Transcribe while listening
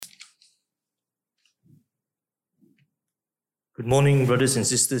Good morning, brothers and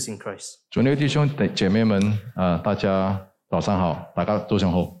sisters in Christ. 主内弟兄姐妹们，大家早上好，大家早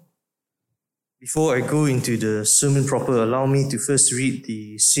上好。Before I go into the sermon proper, allow me to first read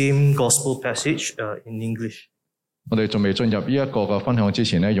the same gospel passage in English. 我哋仲未進入呢一個嘅分享之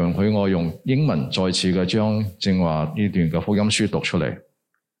前咧，容許我用英文再次嘅將正話呢段嘅福音書讀出嚟。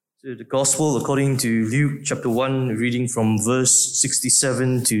So the gospel according to Luke chapter 1, reading from verse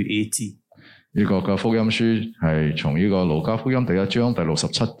 67 to 80. 呢個嘅福音書係從呢個路加福音第1章第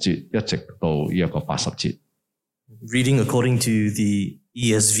67節一直到呢一個80節。Reading according to the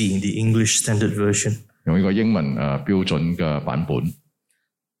ESV, the English Standard Version. 用呢個英文標準嘅版本。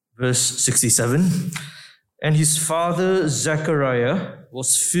Verse 67. And his father Zechariah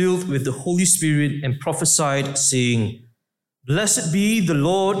was filled with the Holy Spirit and prophesied, saying, Blessed be the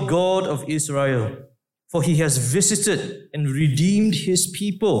Lord God of Israel, for he has visited and redeemed his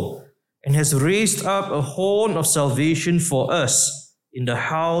people, and has raised up a horn of salvation for us in the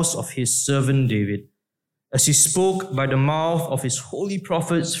house of his servant David, as he spoke by the mouth of his holy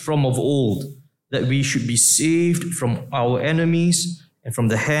prophets from of old, that we should be saved from our enemies and from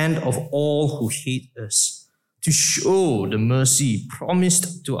the hand of all who hate us, to show the mercy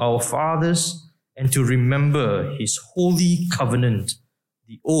promised to our fathers and to remember his holy covenant,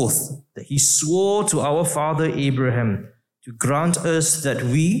 the oath that he swore to our father Abraham, to grant us that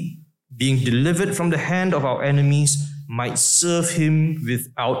we, being delivered from the hand of our enemies, might serve him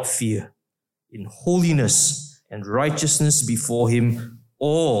without fear, in holiness and righteousness before him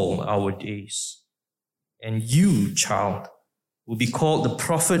all our days. And you, child, will be called the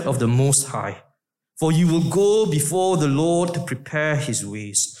prophet of the Most High, for you will go before the Lord to prepare his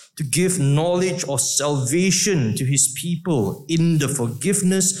ways, to give knowledge of salvation to his people in the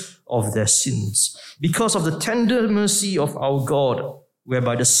forgiveness of their sins, because of the tender mercy of our God,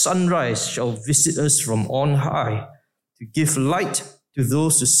 whereby the sunrise shall visit us from on high, to give light to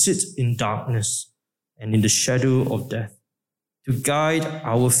those who sit in darkness and in the shadow of death, to guide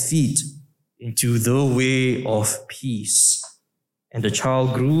our feet into the way of peace. And the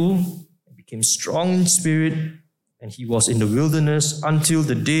child grew and became strong in spirit, and he was in the wilderness until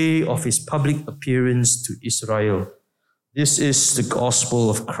the day of his public appearance to Israel. This is the gospel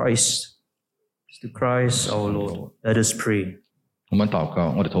of Christ. To Christ our Lord. Let us pray. 我們禱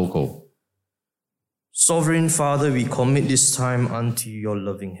告。 Sovereign Father, we commit this time unto your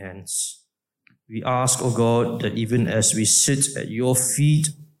loving hands. We ask, O God, that even as we sit at your feet,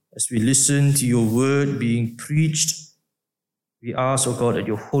 as we listen to your word being preached, we ask, O God, that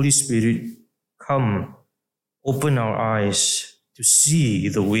your Holy Spirit come, open our eyes to see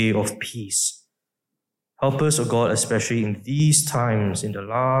the way of peace. Help us, O God, especially in these times, in the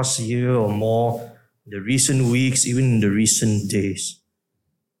last year or more, in the recent weeks, even in the recent days.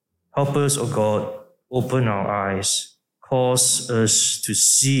 Help us, O God, open our eyes, cause us to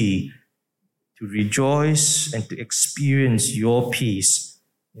see, to rejoice, and to experience your peace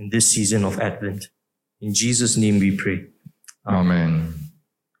in this season of Advent. In Jesus' name we pray. Amen.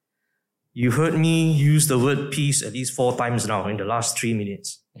 You heard me use the word peace at least 4 times now in the last 3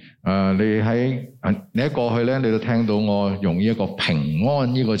 minutes. 你喺過去咧，你都聽到我用呢一個平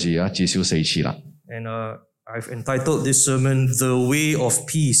安呢個字至少4次啦。And I've entitled this sermon, The Way of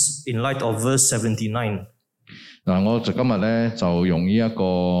Peace, in light of verse 79. 我就今日咧就用呢一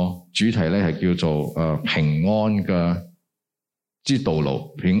個主題咧係叫做平安嘅之道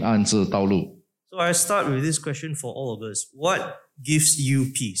路，平安之道路。So I start with this question for all of us. What gives you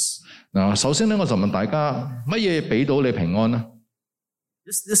peace? 首先咧我就問大家，乜嘢俾到你平安呢？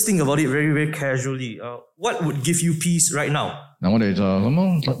 Just think about it very, very casually. What would give you peace right now? 我哋就咁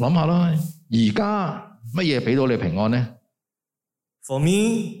樣諗下啦。而家乜嘢俾到你平安呢？ For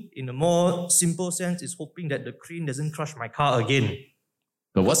me, in a more simple sense, is hoping that the crane doesn't crush my car again.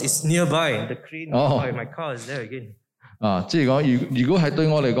 Because it's nearby, the crane nearby, my car is there again. 即係講，如果係對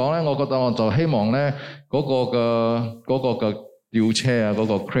我嚟講咧，我覺得我就希望咧嗰個嘅吊車嗰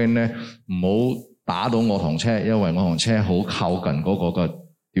個 crane 咧唔好打到我同車，因為我同車好靠近嗰個嘅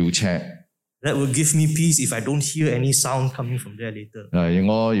吊車。That will give me peace if I don't hear any sound coming from there later.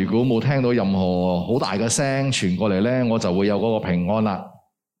 我如果冇聽到任何好大嘅聲傳過嚟咧，我就會有嗰個平安啦。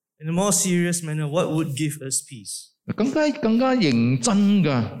In a more serious manner, what would give us peace? 更加認真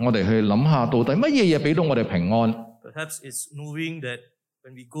嘅，我哋去諗下到底乜嘢嘢俾到我哋平安。Perhaps it's knowing that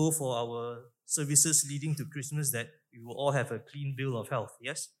when we go for our services leading to Christmas, that we will all have a clean bill of health.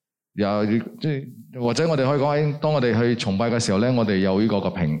 Yes? 或者我哋可以講，當我哋去崇拜嘅時候咧，我哋有呢個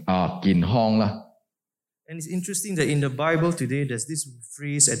嘅健康啦。And it's interesting that in the Bible today, there's this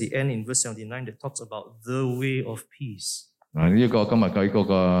phrase at the end in verse 79 that talks about the way of peace. 呢個今日嘅呢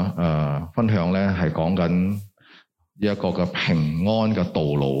個分享咧，係講緊一個嘅平安嘅道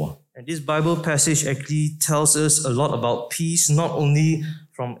路啊。And this Bible passage actually tells us a lot about peace, not only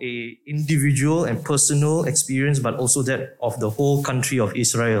from a individual and personal experience, but also that of the whole country of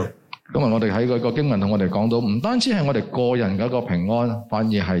Israel. 今日我哋喺嗰個經文同我哋講到，唔單止係我哋個人嘅一個平安，反而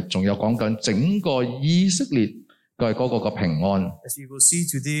係仲有講緊整個以色列嘅嗰個嘅平安。As we will see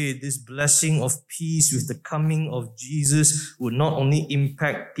today, this blessing of peace with the coming of Jesus would not only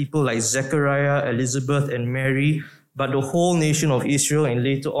impact people like Zechariah, Elizabeth, and Mary, but the whole nation of Israel and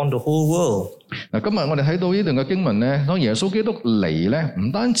later on the whole world. 嗱，今日我哋睇到呢段嘅經文咧，當耶穌基督嚟咧，唔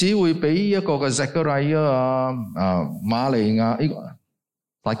單止會俾一個嘅 Zechariah 瑪利亞呢個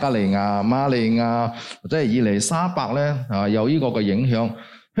撒加利亞、瑪利亞或者係以利沙伯咧有呢個嘅影響。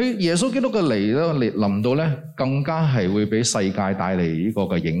佢耶穌基督嘅嚟臨到咧，更加係會俾世界帶嚟呢個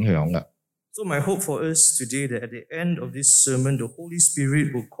嘅影響嘅。So my hope for us today that at the end of this sermon, the Holy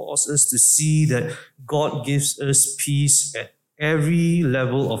Spirit will cause us to see that God gives us peace at every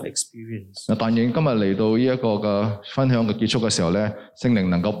level of experience. 但願今日嚟到呢一個嘅分享嘅結束嘅時候咧，聖靈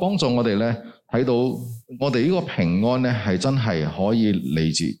能夠幫助我哋咧睇到我哋呢個平安咧係真係可以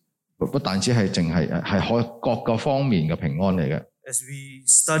嚟自，不但止係淨係可以各個方面嘅平安嚟嘅。As we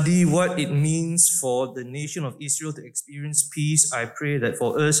study what it means for the nation of Israel to experience peace, I pray that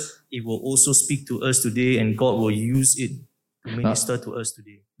for us, it will also speak to us today and God will use it to minister to us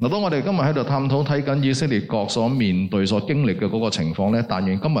today. 嗱，當我哋今日喺度探討睇緊以色列國所面對、所經歷嘅嗰個情況咧，但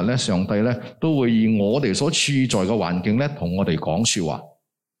願今日咧上帝咧都會以我哋所處在嘅環境咧同我哋講說話。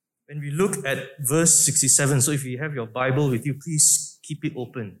When we look at verse 67, so if you have your Bible with you, please keep it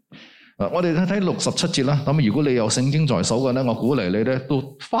open. 我哋睇67節啦。咁如果你有聖經在手嘅咧，我鼓勵你咧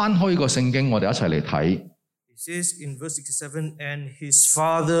都翻開個聖經，我哋一齊嚟睇。It says in verse 67, and his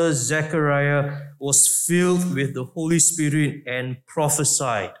father Zechariah was filled with the Holy Spirit and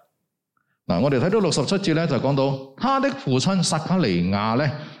prophesied. 嗱，我哋睇到67節咧就講到，他的父親撒迦利亞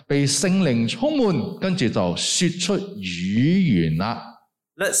咧被聖靈充滿，跟住就說出語言啦。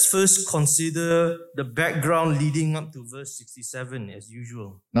Let's first consider the background leading up to verse 67 as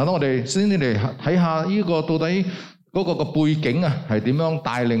usual. 嗱，當我哋先嚟睇下呢個到底嗰個背景啊，係點樣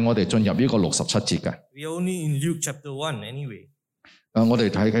帶領我哋進入呢個67節嘅。We are only in Luke chapter 1 anyway. 我哋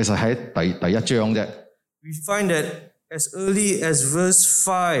睇其實喺第一章啫。We find that as early as verse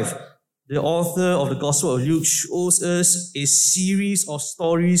 5, the author of the Gospel of Luke shows us a series of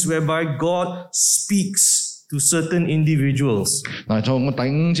stories whereby God speaks to certain individuals. 嗱，從第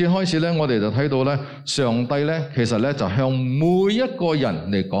5節開始咧，我哋就睇到咧，上帝咧其實咧就向每一個人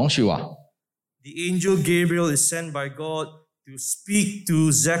嚟講說話。The angel Gabriel is sent by God to speak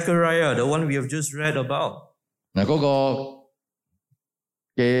to Zechariah, the one we have just read about. 嗱，嗰個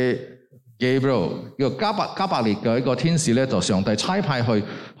嘅 Gabriel 呢個加百列嘅一個天使咧，就上帝差派去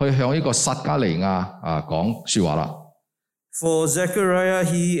向呢個撒迦利亞講說話啦。For Zechariah,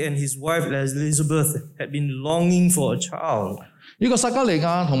 he and his wife Elizabeth had been longing for a child. 呢個撒迦利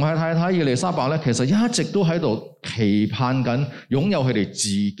亞同佢太太以利沙伯咧，其實一直都喺度期盼緊擁有佢哋自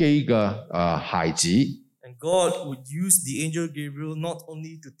己嘅孩子。And God would use the angel Gabriel not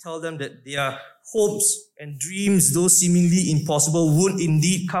only to tell them that their hopes and dreams, though seemingly impossible, would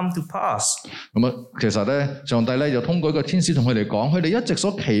indeed come to pass. 咁啊，其實咧，上帝咧就通過一個天使同佢哋講，佢哋一直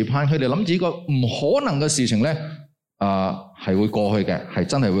所期盼，佢哋諗住一個唔可能嘅事情咧，係會過去嘅，係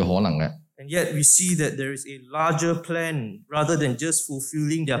真係會可能嘅。And yet we see that there is a larger plan rather than just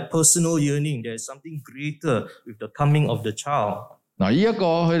fulfilling their personal yearning. There is something greater with the coming of the child. 嗱，呢一個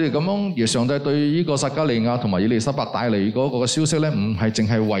佢哋咁樣，而上帝對呢個撒迦利亞同埋以利沙伯帶嚟嗰個消息咧，唔係淨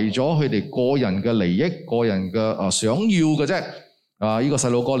係為咗佢哋個人嘅利益、個人嘅想要嘅啫。呢個細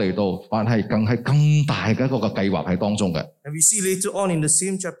路哥嚟到，但係更大嘅一個計劃喺當中嘅。And we see later on in the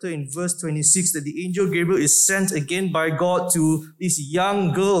same chapter in verse 26 that the angel Gabriel is sent again by God to this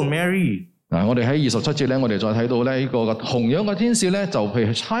young girl Mary. 嗱，我哋喺27節咧，我哋再睇到咧呢個同樣嘅天使咧，就譬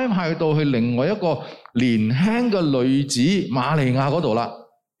如差派到去另外一個年輕嘅女子瑪利亞嗰度啦。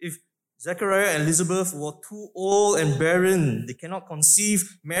If Zechariah and Elizabeth were too old and barren, they cannot conceive.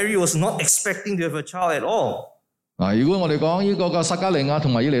 Mary was not expecting to have a child at all. 嗱，如果我哋講呢個嘅撒迦利亞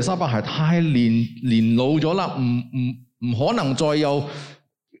同埋以利沙伯係太年老咗啦，唔可能再有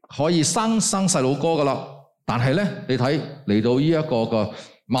可以生細路哥噶啦。但係咧，你睇嚟到呢一個嘅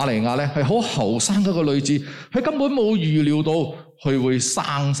瑪利亞咧，係好後生嘅一個女子，佢根本冇預料到佢會生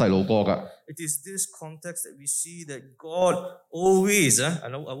細路哥噶。It is this context that we see that God always, I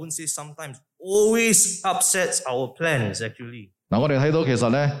wouldn't say sometimes, always upsets our plans actually. 嗱，我哋睇到其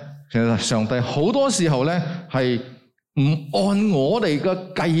實上帝好多時候咧係唔按我哋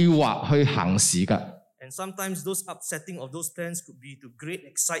嘅計劃去行事噶。And And sometimes those upsetting of those plans could be to great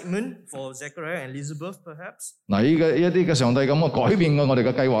excitement for Zechariah and Elizabeth, perhaps. 嗱，依嘅一啲嘅上帝咁嘅改變我哋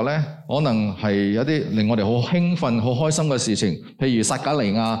嘅計劃咧，可能係有啲令我哋好興奮、好開心嘅事情，譬如撒迦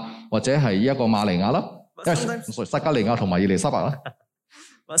利亞或者係一個瑪利亞啦，撒迦利亞同埋以利沙伯啦。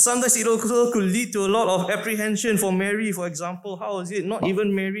But sometimes it also could lead to a lot of apprehension for Mary, for example. How is it not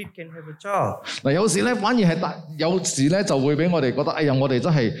even married can have a child? 嗱，有時咧反而係有時咧就會俾我哋覺得，哎呀，我哋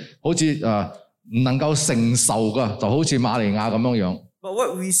真係好似唔能夠承受噶，就好似瑪利亞咁樣。But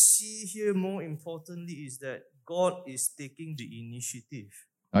what we see here more importantly is that God is taking the initiative.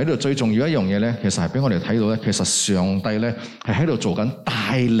 喺度最重要一樣嘢咧，其實係俾我哋睇到咧，其實上帝咧係喺度做緊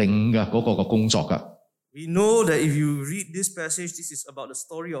帶領嘅嗰個工作噶。We know that if you read this passage, this is about the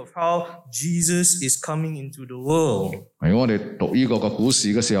story of how Jesus is coming into the world. 如果我哋讀呢個故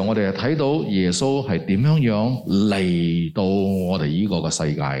事嘅時候，我哋係睇到耶穌係點樣嚟到我哋呢個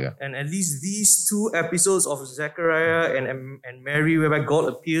世界嘅。And at least these two episodes of Zechariah and Mary, whereby God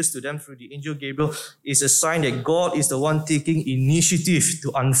appears to them through the angel Gabriel, is a sign that God is the one taking initiative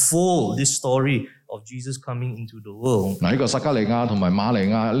to unfold this story of Jesus coming into the world. 嗱，呢個撒迦利亞同埋瑪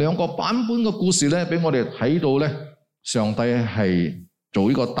利亞兩個版本嘅故事咧，俾我哋睇到咧，上帝係做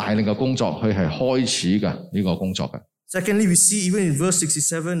呢個帶領嘅工作，佢係開始嘅呢個工作嘅。Secondly, we see even in verse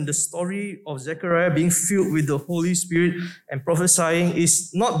 67, the story of Zechariah being filled with the Holy Spirit and prophesying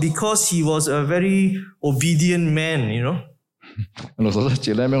is not because he was a very obedient man, you know. 67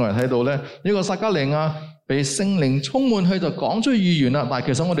節咧，俾我哋睇到咧，呢個撒迦利亞被聖靈充滿，佢就講出預言啦。但係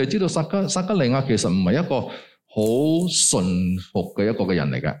其實我哋知道撒迦利亞其實唔係一個好順服嘅一個嘅人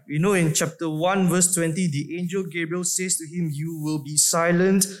嚟嘅。We know in chapter 1 verse 20, the angel Gabriel says to him, "You will be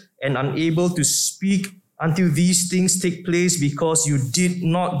silent and unable to speak until these things take place because you did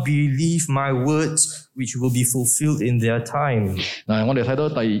not believe my words, which will be fulfilled in their time." 嗱，我哋睇到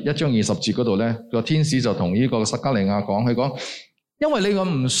第1章20節嗰度咧，個天使就同呢個撒迦利亞講，佢講，因為你個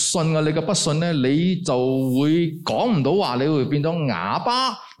唔信啊，你個不信咧，你就會講唔到話，你會變咗啞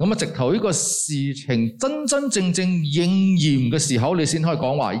巴。咁啊，直頭呢個事情真真正正應驗嘅時候，你先可以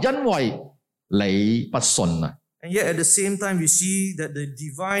講話，因為你不信啊。And yet at the same time, we see that the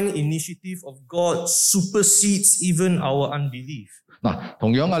divine initiative of God supersedes even our unbelief. 嗱，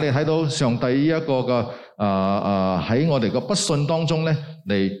同樣你睇到上帝呢一個嘅喺我哋嘅不信當中咧，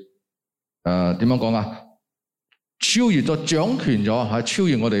嚟點樣講啊？超越咗、掌權咗，係超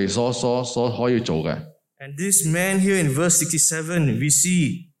越我哋所可以做嘅。And this man here in verse 67, we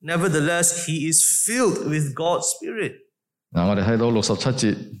see, nevertheless, he is filled with God's Spirit. 嗱，我哋睇到67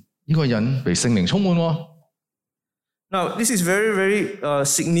節，呢個人被聖靈充滿喎。Now, this is very, very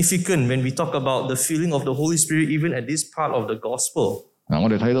significant when we talk about the filling of the Holy Spirit, even at this part of the gospel. 嗱，我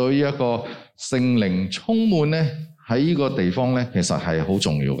哋睇到呢一個聖靈充滿咧，喺呢個地方咧，其實係好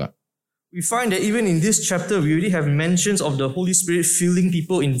重要嘅。We find that even in this chapter, we already have mentions of the Holy Spirit filling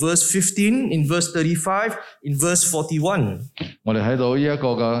people in verse 15, in verse 35, in verse 41. 我哋睇到呢一個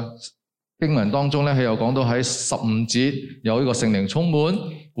嘅經文當中咧，佢又講到喺15節有呢個聖靈充滿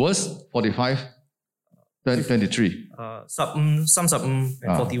 ，verse 45, 23. 15, 35,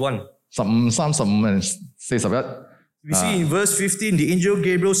 and 41. 15, 35 and 41. We see in verse 15, the angel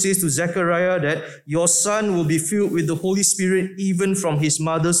Gabriel says to Zechariah that your son will be filled with the Holy Spirit even from his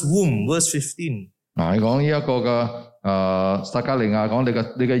mother's womb. Verse 15. 你講呢一個嘅撒迦利亞講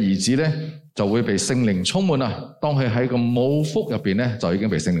你嘅兒子咧就會被聖靈充滿啦。當佢喺個母腹入邊咧就已經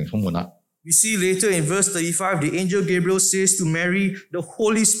被聖靈充滿啦。We see later in verse 35, the angel Gabriel says to Mary, the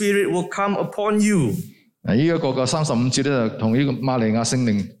Holy Spirit will come upon you. 呢一個嘅35節咧就同呢個瑪利亞聖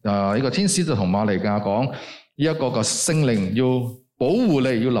靈呢個天使就同瑪利亞講。呢一個嘅聖靈要保護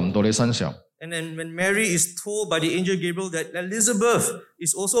你，要臨到你身上。And then when Mary is told by the angel Gabriel that Elizabeth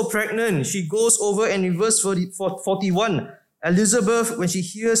is also pregnant, she goes over and in verse 41, Elizabeth, when she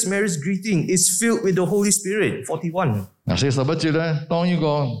hears Mary's greeting, is filled with the Holy Spirit. 41. 41節咧，當呢個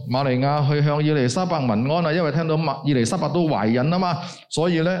瑪利亞去向以利沙伯問安啦，因為聽到以利沙伯都懷孕啊嘛，所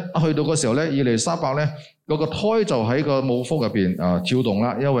以咧一去到嗰時候咧，以利沙伯咧嗰個胎就喺個母腹入邊跳動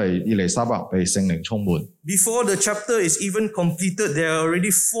啦，因為以利沙伯被聖靈充滿。Before the chapter is even completed, there are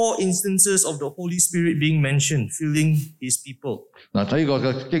already 4 instances of the Holy Spirit being mentioned, filling His people. 嗱，睇個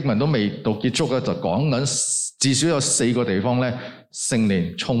嘅經文都未到結束咧，就講緊至少有4個地方咧，聖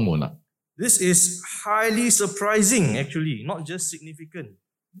靈充滿啦。This is highly surprising, actually, not just significant.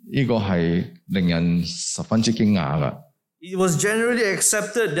 呢個係令人十分之驚訝㗎。It was generally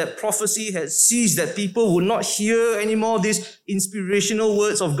accepted that prophecy had ceased, that people would not hear anymore these inspirational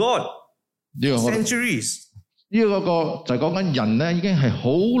words of God. Centuries. 呢個就係講緊人咧，已經係好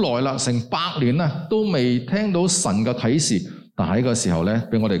耐啦，成100年啦，都未聽到神嘅啟示。但喺個時候咧，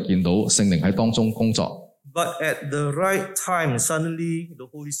俾我哋見到聖靈喺當中工作。But at the right time, suddenly the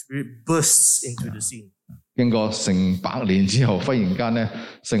Holy Spirit bursts into the scene. 經過成百年之後，忽然間咧，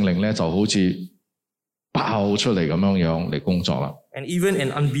聖靈咧就好似爆出嚟咁樣嚟工作啦。And even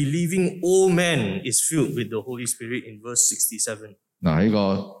an unbelieving old man is filled with the Holy Spirit in verse 67. 嗱，呢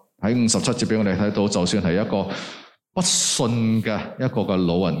個喺57節俾我哋睇到，就算係一個不信嘅一個嘅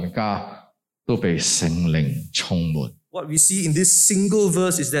老人家，都被聖靈充滿。What we see in this single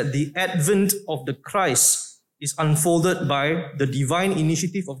verse is that the advent of the Christ is unfolded by the divine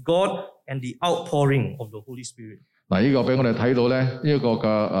initiative of God and the outpouring of the Holy Spirit. 嗱，呢個俾我哋睇到咧，呢個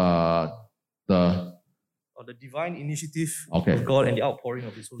嘅the divine initiative of God and the outpouring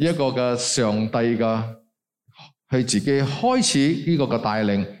of His Holy Spirit. 一個嘅上帝嘅佢自己開始呢個嘅帶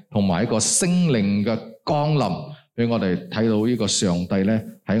領，同埋一個聖靈嘅降臨，俾我哋睇到呢個上帝咧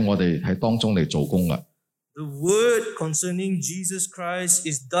喺我哋喺當中嚟做工嘅。The word concerning Jesus Christ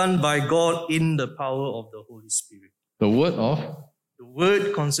is done by God in the power of the Holy Spirit. The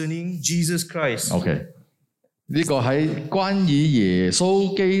word concerning Jesus Christ. OK， 呢個喺關於耶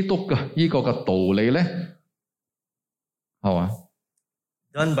穌基督嘅呢個嘅道理咧，係嘛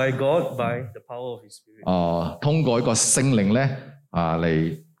 ？Done by God by the power of His Spirit. 通過一個聖靈咧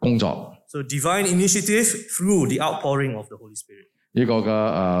嚟工作。So divine initiative through the outpouring of the Holy Spirit. 呢個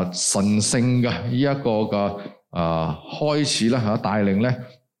嘅神聖嘅呢一個嘅開始啦帶領咧，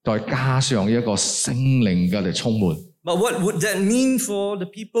再加上呢一個聖靈嘅嚟充滿。But what would that mean for the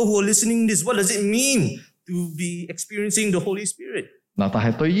people who are listening to this? What does it mean to be experiencing the Holy Spirit? 嗱，但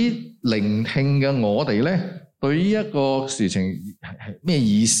係對於聆聽嘅我哋咧，對於一個事情係咩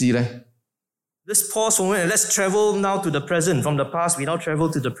意思咧？ Let's pause for a minute. Let's travel now to the present. From the past, we now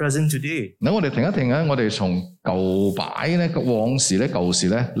travel to the present today. 嗱，我哋停一停啊！我哋從舊擺咧、往事咧、舊事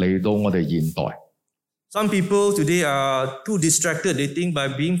咧嚟到我哋現代。Some people today are too distracted. They think by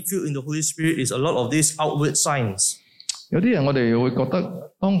being filled in the Holy Spirit is a lot of these outward signs. 有啲人我哋會覺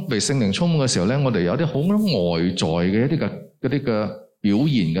得，當被聖靈充滿嘅時候咧，我哋有啲好外在嘅一啲嘅表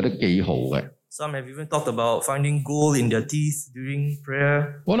現嗰啲記號嘅。Some have even talked about finding gold in their teeth during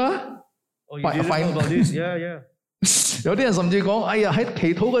prayer. What 啊？ Oh, you didn't know about this? Yeah. 有啲人甚至講，哎呀喺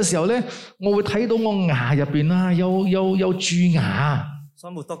祈禱嘅時候咧，我會睇到我牙入邊啊有蛀牙。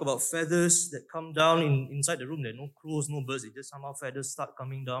Some will talk about feathers that come down inside the room. There are no crows, no birds. It just somehow feathers start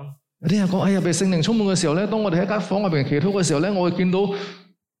coming down. 有啲人講，哎呀被聖靈充滿嘅時候咧，當我哋喺間房入邊祈禱嘅時候咧，我會見到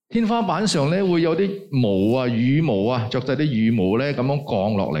天花板上咧會有啲毛啊、羽毛啊、雀仔啲羽毛咧咁樣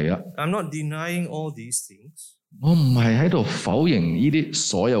降落嚟啦。I'm not denying all these things. 我唔係喺度否認呢啲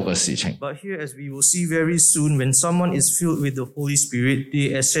所有嘅事情。But here, as we will see very soon, when someone is filled with the Holy Spirit,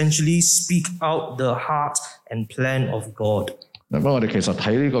 they essentially speak out the heart and plan of God. 不過我哋其實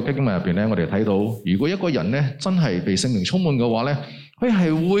睇呢個經文入邊咧，我哋睇到，如果一個人咧真係被聖靈充滿嘅話咧，佢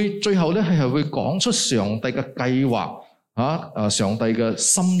係會最後咧係會講出上帝嘅計劃上帝嘅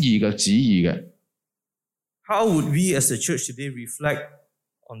心意嘅旨意嘅。How would we as a church today reflect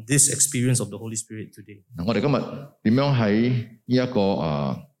on this experience of the Holy Spirit today? 我哋今日點樣喺呢一個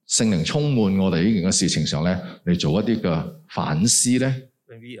聖靈充滿我哋呢件嘅事情上咧，嚟做一啲嘅反思咧？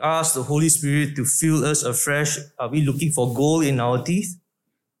 When we ask the Holy Spirit to fill us afresh, are we looking for gold in our teeth?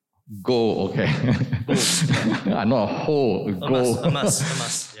 Gold, okay. I'm not a hole, gold. A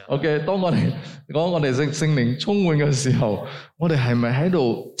must. Yeah. Okay, 當我哋講我哋聖靈充滿嘅時候，我哋係咪喺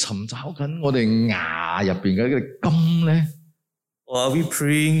度尋找緊我哋牙入邊嘅啲金咧？ Or are we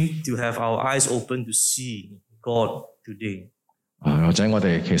praying to have our eyes open to see God today? 或者我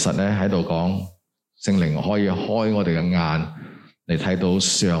哋其實咧喺度講聖靈可以開我哋嘅眼嚟睇到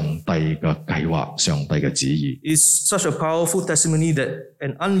上帝嘅計劃、上帝嘅旨意。It's such a powerful testimony that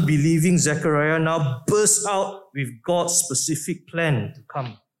an unbelieving Zechariah now bursts out with God's specific plan to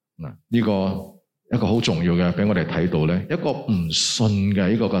come. 嗱，呢個一個好重要嘅，俾我哋睇到咧，一個唔信嘅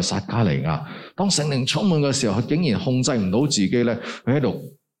呢個嘅撒迦利亞，當聖靈充滿嘅時候，佢竟然控制唔到自己咧，佢喺度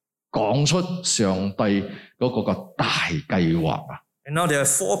講出上帝嗰個嘅大計劃啊！ And now there are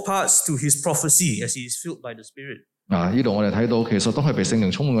 4 parts to his prophecy as he is filled by the Spirit. 呢度我哋睇到，其實當佢被聖靈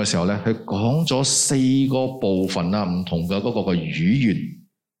充滿嘅時候咧，佢講咗4個部分啊，唔同嘅嗰個嘅語言。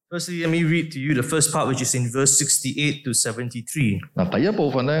Firstly, let me read to you the first part, which is in verse 68 to 73. 第一部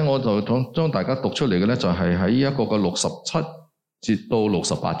分咧，我就將大家讀出嚟嘅咧，就係喺一個嘅67節到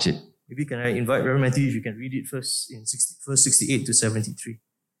68節。Maybe can I invite Reverend Matthew if you can read it first in verse 68 to 73.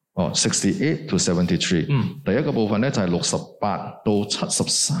 68 to 73。第一個部分咧就係68到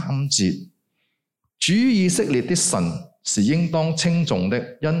73節。主以色列的神是應當稱頌的，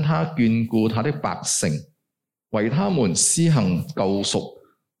因他眷顧他的百姓，為他們施行救贖，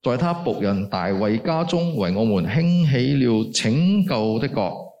在他僕人大衛家中為我們興起了拯救的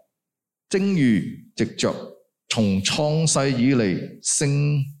國，正如藉着從創世以嚟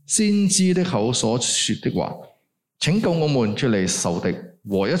聖先知的口所說的話，拯救我們脫離仇敵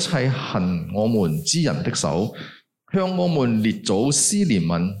和一切恨我們之人的手，向我們列祖施憐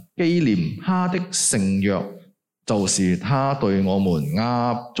憫，紀念他的聖約，就是他對我們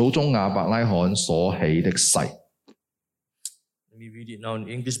祖宗亞伯拉罕所起的誓。Let me read it now in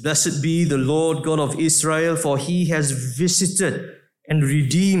English. Blessed be the Lord God of Israel, for he has visited and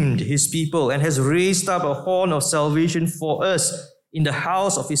redeemed his people and has raised up a horn of salvation for us in the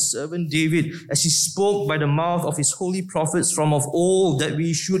house of his servant David, as he spoke by the mouth of his holy prophets from of old, that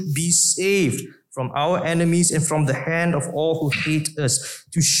we should be saved from our enemies and from the hand of all who hate us,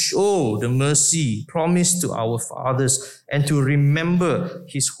 to show the mercy promised to our fathers and to remember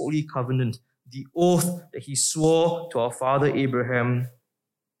his holy covenant, the oath that he swore to our father Abraham,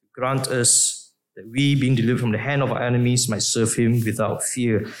 to grant us that we, being delivered from the hand of our enemies, might serve him without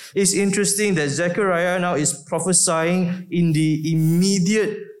fear. It's interesting that Zechariah now is prophesying in the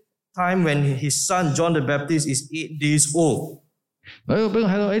immediate time when his son John the Baptist is 8 days old. 俾我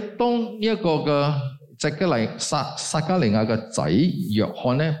睇到，當呢一個嘅撒迦利亞嘅仔約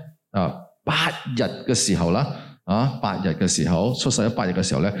翰咧，8日嘅時候啦，8日嘅時候出世咗8日嘅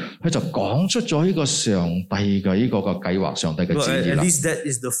時候咧，佢就講出咗呢個上帝嘅呢個嘅計劃，上帝嘅旨意啦。At least that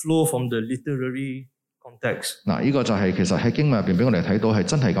is the flow from the literary context. 嗱，呢個就係其實喺經文入邊俾我哋睇到係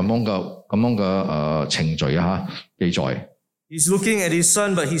真係咁樣嘅程序記載。He's looking at his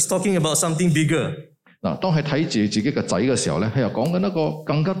son, but he's talking about something bigger. 嗱，當佢睇住自己嘅仔嘅時候咧，佢又講緊一個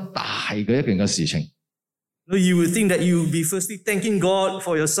更加大嘅一件嘅事情。You would think that you would be firstly thanking God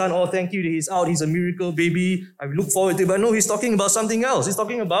for your son. Oh, thank you that he's out. He's a miracle baby. I look forward to it. But no, he's talking about something else. He's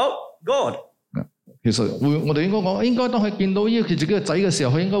talking about God. 其實我哋應該當佢見到呢個自己嘅仔嘅時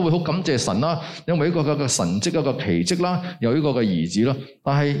候，佢應該會好感謝神啦，因為呢個嘅神蹟一個奇蹟啦，有呢個嘅兒子啦。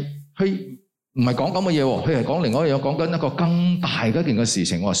但係佢唔係講咁嘅嘢喎，佢係講另外一樣，講緊一個更大嘅一件嘅事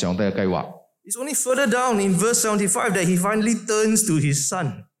情喎，上帝嘅計劃。It's only further down in verse 75 that he finally turns to his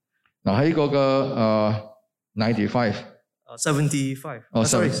son. 嗱喺個嘅75 75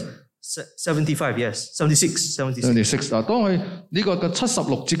 yes 76當佢呢個嘅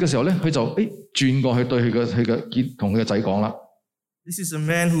76節嘅時候咧，佢就轉過去對佢同佢嘅仔講啦。This is a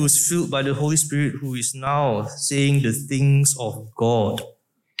man who is filled by the Holy Spirit, who is now saying the things of God.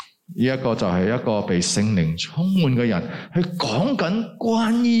 呢一個就係一個被聖靈充滿嘅人，去講緊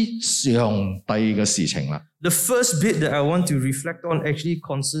關於上帝嘅事情啦。The first bit that I want to reflect on actually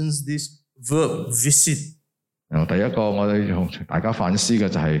concerns this verb visit. 第一個我哋同大家反思嘅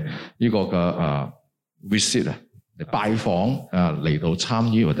就係呢個嘅visit 拜訪嚟到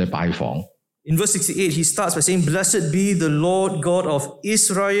參與或者拜訪。In verse 68, he starts by saying, Blessed be the Lord God of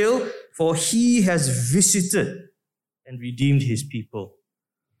Israel, for he has visited and redeemed his people.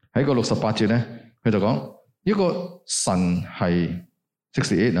 喺個68節咧，佢就講呢個神係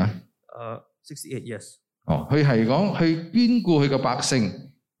68啊。68 yes. 佢係講去眷顧佢嘅百姓，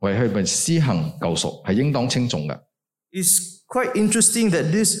為佢哋施行救贖，係應當稱頌嘅。It's quite interesting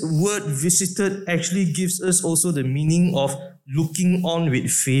that this word visited actually gives us also the meaning of looking on with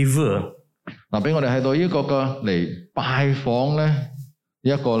favor. 嗱，俾我哋睇到呢個嘅嚟拜訪咧，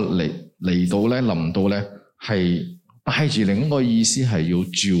一個嚟到咧，臨到咧，係帶住另一個意思係要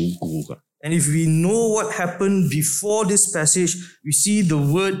照顧嘅。And if we know what happened before this passage, we see the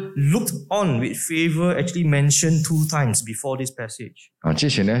word looked on with favor actually mentioned 2 times before this passage. 之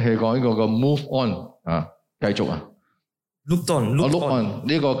前咧係講呢個嘅 move on 繼續looked on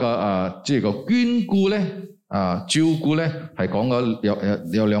呢個嘅即係個眷顧咧照顧咧係講咗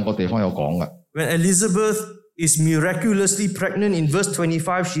有2個地方有講嘅。When Elizabeth is miraculously pregnant in verse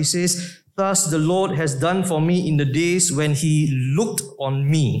 25, she says, Thus the Lord has done for me in the days when he looked on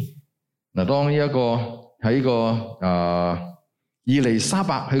me. 嗱，當呢一個喺個以利沙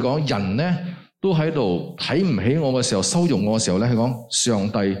伯佢講人咧都喺度睇唔起我嘅時候，羞辱我嘅時候咧，佢講上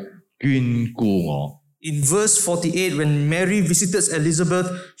帝眷顧我。In verse 48, when Mary visited Elizabeth,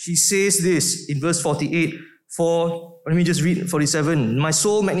 she says this in verse 48, let me just read 47. My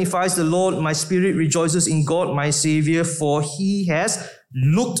soul magnifies the Lord, my spirit rejoices in God, my Savior, for he has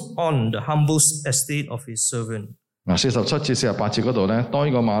looked on the humble estate of his servant. 47至48節嗰度咧，當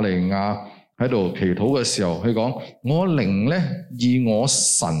呢個瑪利亞喺度祈禱嘅時候，佢講：我靈咧以我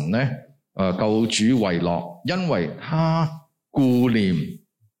神咧救主為樂，因為他顧念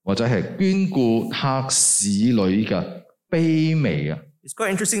或者係眷顧他使女嘅卑微啊。It's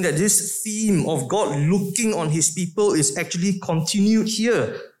quite interesting that this theme of God looking on his people is actually continued here,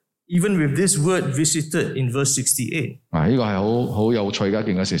 even with this word visited in verse 68. 呢個係好有趣嘅一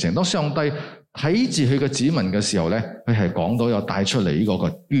件嘅事情。當上帝睇住佢嘅子民嘅時候咧，佢係講到有帶出嚟呢個嘅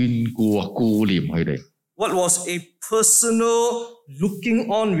眷顧顧念佢哋。What was a personal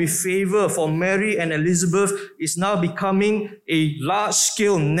looking on with favor for Mary and Elizabeth is now becoming a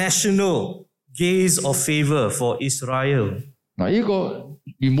large-scale national gaze of favor for Israel. 嗱，呢個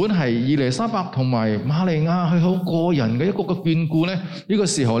原本係以利沙伯同埋瑪利亞佢好個人嘅一個嘅眷顧咧，呢個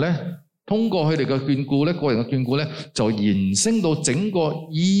時候咧，通過佢哋嘅眷顧咧，個人嘅眷顧咧，就延伸到整個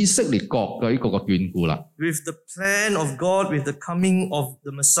以色列國嘅呢個嘅眷顧啦。With the plan of God, with the coming of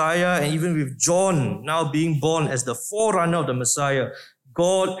the Messiah, and even with John now being born as the forerunner of the Messiah,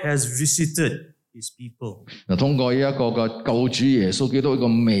 God has visited His people. 嗱，通過呢一個嘅救主耶穌基督呢個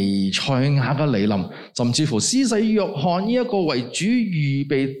彌賽亞嘅嚟臨，甚至乎施洗約翰呢一個為主預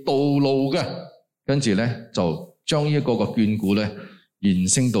備道路嘅，跟住咧就將呢一個嘅眷顧咧延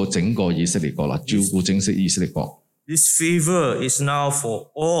伸到整個以色列國啦，照顧整個以色列國。This favor is now for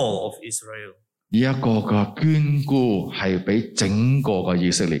all of Israel. 呢一個嘅眷顧係俾整個嘅以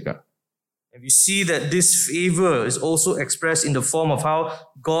色列嘅。And we see that this favor is also expressed in the form of how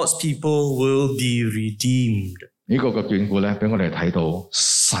God's people will be redeemed. 呢個嘅眷顧咧，俾我哋睇到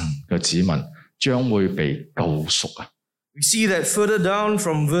神嘅子民將會被救贖啊！ We see that further down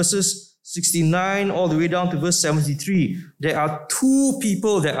from verses 69 all the way down to verse 73, there are two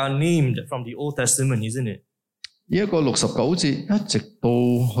people that are named from the Old Testament, isn't it? 呢一個69節一直到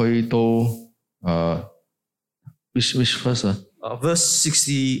去到which verse 啊？Verse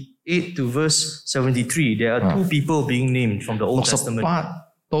 68 to verse 73, there are two people being named from the Old Testament. 68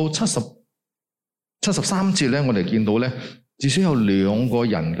到73節咧，我哋見到咧，至少有兩個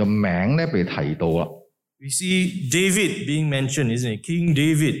人嘅名咧被提到啦。We see David being mentioned, isn't it? King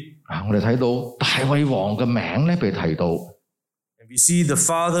David. 我哋睇到大衛王嘅名咧被提到。And we see the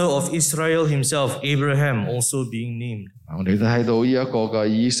father of Israel himself, Abraham, also being named. 我哋都睇到呢一個嘅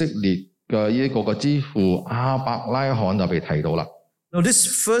以色列嘅呢一個嘅之父亞伯拉罕就被提到啦。Now, this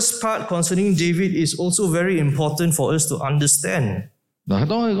first part concerning David is also very important for us to understand. 嗱，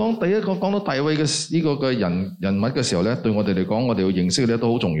當佢講第一個講到大衛嘅呢個嘅人物嘅時候咧，對我哋嚟講，我哋要認識嘅咧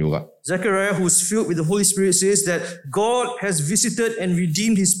都好重要噶。Zechariah, who's filled with the Holy Spirit, says that God has visited and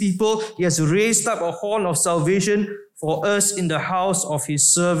redeemed His people. He has raised up a horn of salvation for us in the house of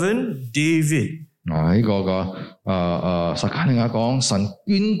His servant David. 呢個嘅撒迦利亞講，神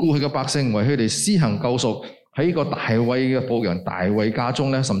眷顧佢嘅百姓，為佢哋施行救贖。喺呢個大衛嘅僕人大衛家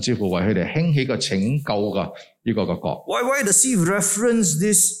中咧，甚至乎為佢哋興起嘅拯救嘅呢個嘅國。Why does he reference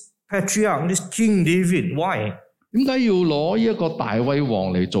this patriarch, this King David? Why? 點解要攞呢一個大衛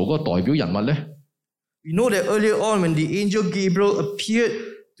王嚟做嗰個代表人物咧 We know that earlier on when the angel Gabriel appeared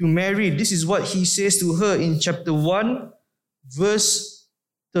to Mary, this is what he says to her in chapter 1, verse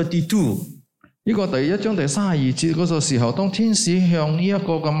 32. 呢個第一章第32節嗰個時候，當天使向呢一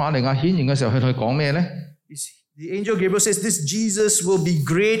個嘅瑪利亞顯現嘅時候，佢同佢講咩咧？ The angel Gabriel says, this Jesus will be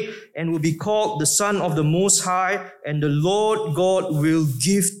great and will be called the Son of the Most High, and the Lord God will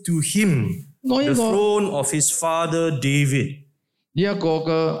give to him the throne of his father David. 呢一個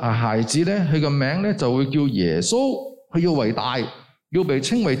嘅孩子咧，佢嘅名咧就會叫耶穌，佢要為大，要被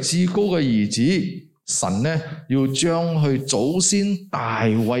稱為至高嘅兒子。神咧要將佢祖先大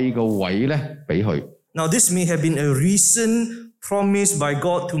衛嘅位咧俾佢。Now this may have been a recent promised by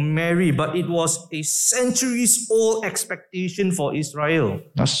God to Mary, but it was a centuries-old expectation for Israel.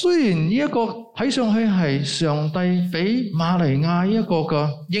 嗱，雖然呢一個睇上去係上帝俾瑪利亞一個嘅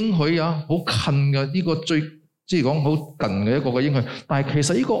應許啊，好近嘅呢個即係講好近嘅一個嘅應許，但係其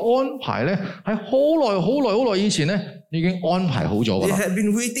實呢個安排咧喺好耐以前咧已經安排好咗㗎啦。They had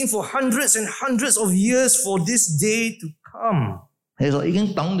been waiting for hundreds and hundreds of years for this day to come. 其實已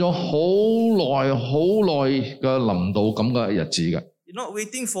經等咗好耐嘅臨到咁嘅日子嘅。You're not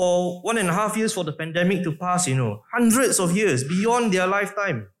waiting for 1.5 years for the pandemic to pass, hundreds of years beyond their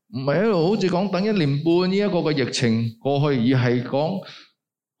lifetime. 唔係喺度好似講等1年半呢一個嘅疫情過去，而係講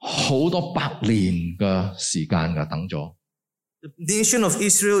好多百年嘅時間㗎，等咗。The nation of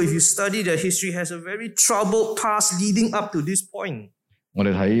Israel, if you study their history, has a very troubled past leading up to this point. 我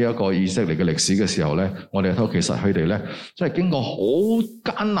哋睇一個以色列嘅歷史嘅時候咧，我哋睇到其實佢哋咧，即係經過好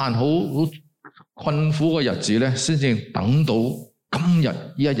艱難、好困苦嘅日子咧，先至等到今日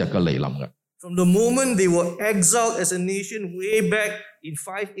呢一日嘅嚟臨嘅。From the moment they were exiled as a nation way back in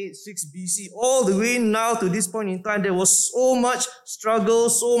 586 BC, all the way now to this point in time, there was so much struggle,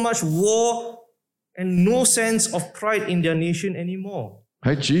 so much war, and no sense of pride in their nation anymore.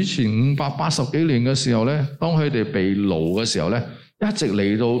 喺主前580幾年嘅時候咧，當佢哋被擄嘅時候咧，一直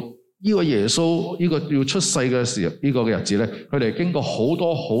嚟到呢個耶穌呢個要出世嘅時候呢個嘅日子咧，佢哋經過好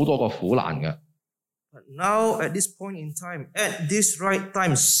多個苦難嘅。But now at this point in time, at this right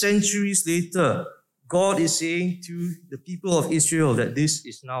time, centuries later, God is saying to the people of Israel that this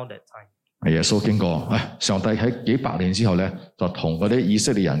is now that time. 耶穌經過，上帝喺幾百年之後咧，就同嗰啲以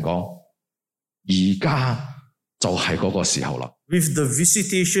色列人講，而家就係嗰個時候啦。With the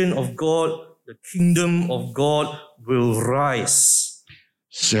visitation of God, the kingdom of God will rise.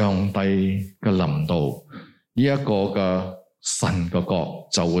 上帝嘅臨到，呢一個嘅神嘅國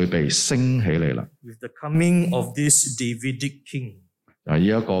就會被升起嚟啦。With the coming of this Davidic king. 呢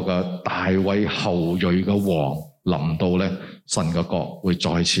一個嘅大衛後裔嘅王臨到咧，神嘅國會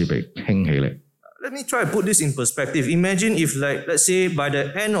再次被興起嚟。Let me try to put this in perspective. Imagine if, like, let's say by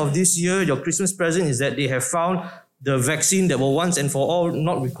the end of this year, your Christmas present is that they have found the vaccine that will once and for all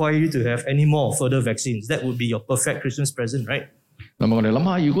not require you to have any more further vaccines. That would be your perfect Christmas present, right? 咁我哋諗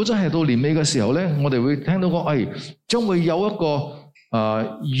下，如果真係到年尾嘅時候咧，我哋會聽到講，將會有一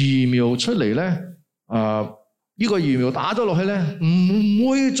個疫苗出嚟咧，呢個疫苗打咗落去咧，唔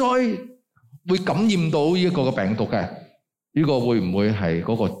會再會感染到呢一個嘅病毒嘅。呢個會唔會係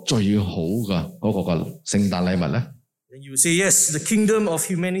嗰個最好嘅嗰個嘅聖誕禮物咧？ Then you say, yes, the kingdom of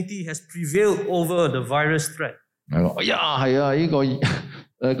humanity has prevailed over the virus threat. 係啊，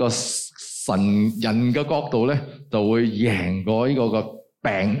呢個神人嘅角度咧，就會贏過呢個嘅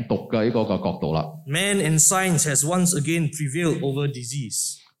病毒嘅呢個嘅角度啦。Man and science has once again prevailed over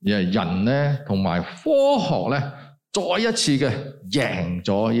disease. 人咧同埋科學咧，再一次嘅贏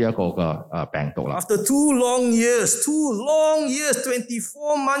咗呢一個嘅病毒啦。After 2 long years,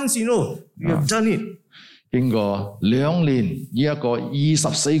 24 months, we have done it. 經過2年呢一個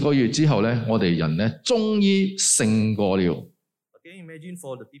24個月之後咧，我哋人咧終於勝過了。Can you imagine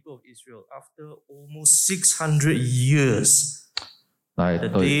for the people of Israel, after almost 600 years, the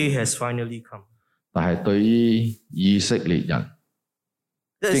day has finally come. 但係對於以色列人，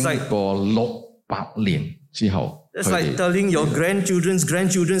經過600年之後， That's like telling your grandchildren's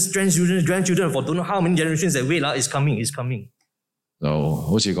for don't know how many generations that wait is coming. 就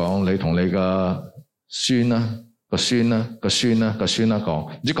好似講你同你嘅孫啦、個孫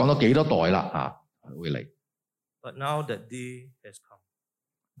講，唔知講咗幾多代啦會嚟。But now that day has come.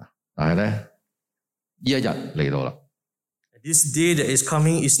 但係咧，呢一日嚟到啦。This day that is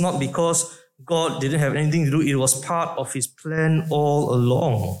coming is not because God didn't have anything to do. It was part of His plan all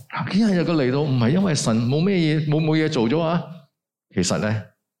along. 呢一日嘅嚟到唔係因為神冇嘢做咗啊，其實咧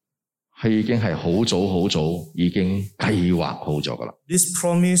係已經係好早已經計劃好咗噶啦。This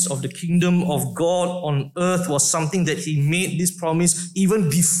promise of the kingdom of God on earth was something that He made this promise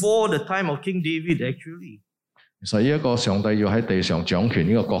even before the time of King David actually. 其實呢一個上帝要喺地上掌權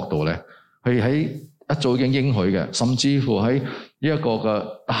呢個角度咧，係喺一早已經應許嘅，甚至乎喺呢一個嘅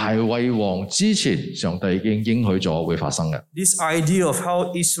大衛王之前，上帝已經應許咗會發生嘅。This idea of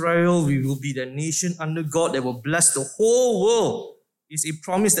how Israel will be the nation under God that will bless the whole world is a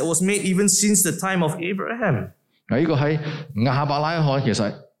promise that was made even since the time of Abraham. 呢個喺亞伯拉罕，其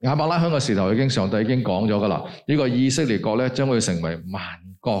實亞伯拉罕嘅時候上帝已經講咗噶啦，呢個以色列國咧將會成為萬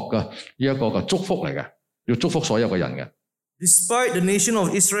國嘅呢一個嘅祝福嚟嘅。要祝福所有嘅人嘅。Despite the nation of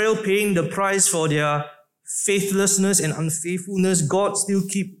Israel paying the price for their faithlessness and unfaithfulness, God still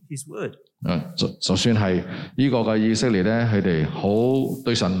keep His word. 就算係呢個嘅以色列咧，佢哋好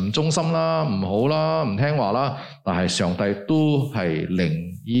對神唔忠心啦、唔好啦、唔聽話啦，但係上帝都係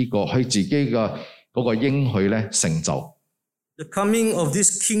令呢個佢自己嘅嗰個應許咧成就。The coming of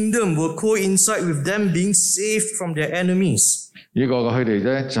this kingdom will coincide with them being saved from their enemies. 呢個佢哋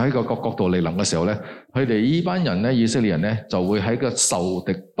咧就喺個角度嚟臨嘅時候咧，佢哋呢班人咧，以色列人咧就會喺個仇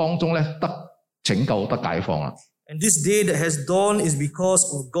敵當中咧得拯救、得解放啦。And this day that has dawned is because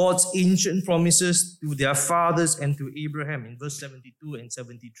of God's ancient promises to their fathers and to Abraham in verse 72 and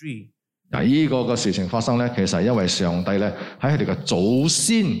 73. 嗱，呢個嘅事情發生咧，其實係因為上帝咧喺佢哋嘅祖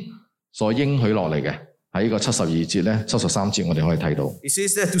先所應許落嚟嘅。喺呢個72節咧，73節我哋可以睇到。It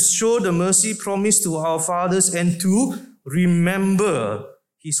says that to show the mercy promised to our fathers and to remember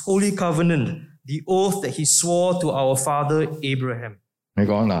His holy covenant, the oath that He swore to our father Abraham. 你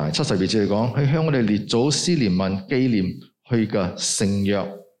講嗱，72節嚟講，佢向我哋列祖施憐憫，紀念佢嘅聖約，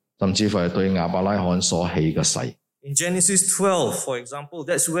甚至乎係對亞伯拉罕所起嘅誓。In Genesis 12, for example,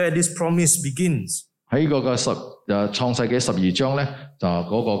 that's where this promise begins. 喺個嘅創世紀12章咧，就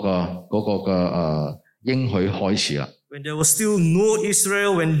嗰個嘅應許開始啦。When there was still no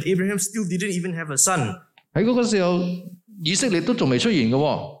Israel, when Abraham still didn't even have a son. 喺嗰個時候，以色列都仲未出現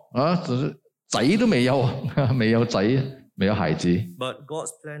嘅，仔都未有，未有仔，未有孩子。But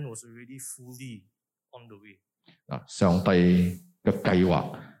God's plan was already fully on the way. 上帝嘅計劃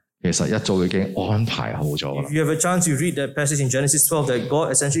其實一早已經安排好咗啦。 If you have a chance, you read that passage in Genesis 12 that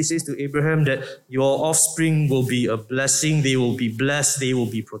God essentially says to Abraham that your offspring will be a blessing, they will be blessed, they will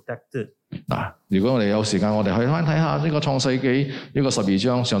be protected. 嗱，如果我哋有時間，我哋可以翻睇下呢個創世紀呢個12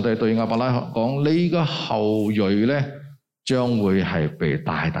章，上帝對亞伯拉罕講：你嘅後裔咧將會係被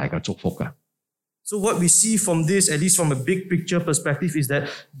大大嘅祝福嘅。So what we see from this, at least from a big picture perspective, is that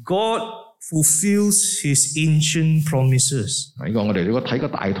God fulfills His ancient promises. 呢個我哋如果睇個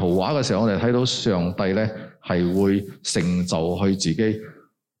大圖畫嘅時候，我哋睇到上帝咧係會成就佢自己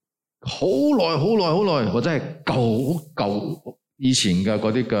好耐，或者係舊以前嘅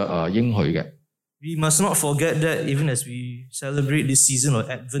嗰啲嘅應許嘅。We must not forget that even as we celebrate this season of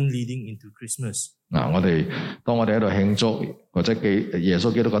Advent leading into Christmas. 當我哋喺度慶祝或者耶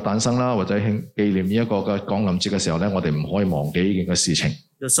穌基督嘅誕生啦，或者紀念呢一個嘅降臨節嘅時候咧，我哋唔可以忘記呢件嘅事情。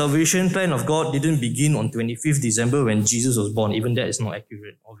The salvation plan of God didn't begin on 25th December when Jesus was born. Even that is not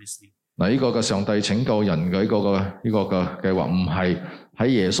accurate, obviously. 呢個嘅上帝拯救人嘅呢個嘅計劃唔係喺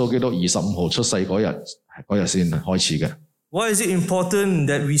耶穌基督25號出世嗰日先開始嘅。Why is it important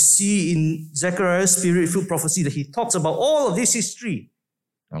that we see in Zechariah's spirit-filled prophecy that he talks about all of this history?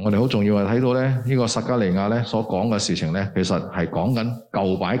 我哋好重要係睇到咧呢個撒迦利亞咧所講嘅事情咧，其實係講緊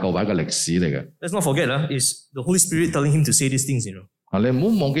舊擺嘅歷史嚟嘅。Let's not forget, it's the Holy Spirit telling him to say these things, you know. 你唔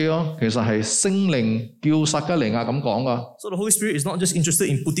好忘記其實係聖靈叫撒迦利亞咁講噶。So the Holy Spirit is not just interested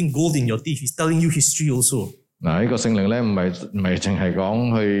in putting gold in your teeth; He's telling you history also. 呢個聖靈咧唔係淨係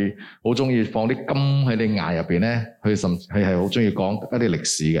講佢好中意放啲金喺你牙入邊咧，佢係好中意講一啲歷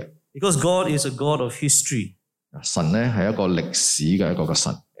史嘅。Because God is a God of history. 神咧係一個歷史嘅一個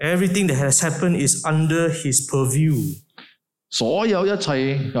神。Everything that has happened is under His purview. 所有一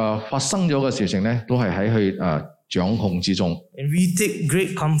切發生咗嘅事情咧，都係喺佢掌控之中。And we take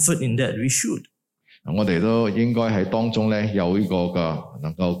great comfort in that. We should. 我哋都應該喺當中咧有呢個嘅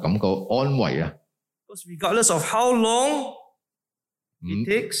能夠感覺安慰啊。Because regardless of how long it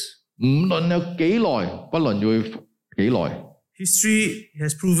takes, 無論有幾耐，不論要幾耐 history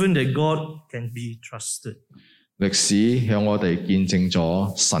has proven that God can be trusted. 歷史向我哋見證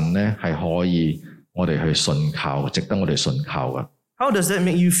咗神咧係可以我哋去信靠，值得我哋信靠嘅。How does that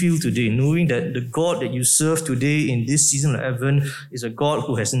make you feel today, knowing that the God that you serve today in this season of Advent is a God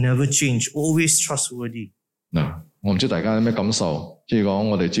who has never changed, always trustworthy? 嗱，我唔知大家有咩感受，即係講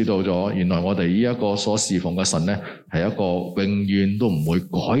我哋知道咗，原來我哋呢一個所侍奉嘅神咧，係一個永遠都唔會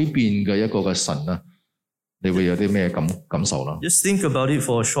改變嘅一個嘅神啦。你會有啲咩感受啦？ Just think about it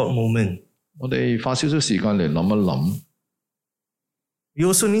for a short moment. 我哋花少少時間嚟諗一諗。We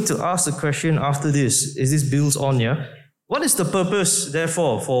also need to ask the question after this, is this builds on here? What is the purpose,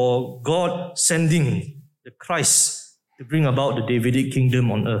 therefore, for God sending the Christ to bring about the Davidic kingdom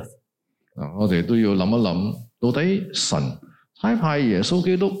on earth? 我哋都要諗一諗，到底神差派耶穌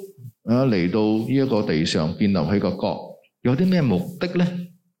基督嚟到呢一個地上建立佢個國，有啲咩目的咧？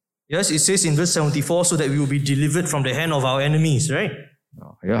 Yes, it says in verse 74, so that we will be delivered from the hand of our enemies, right?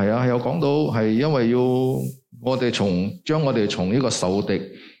 係啊，有講到係因為要我哋將我哋從呢個仇敵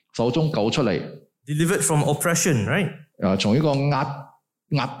手中救出嚟 Delivered from oppression, right? 從呢個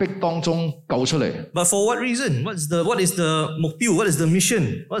壓迫當中救出嚟。But for what reason? What is the muktiu? What is the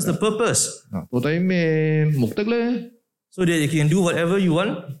mission? What is the purpose? 到底咩目的咧？ So that you can do whatever you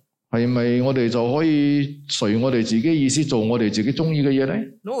want? 係咪我哋就可以隨我哋自己意思做我哋自己中意嘅嘢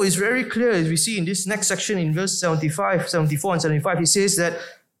咧？ No, it's very clear as we see in this next section in verse 75, 74 and 75. He says that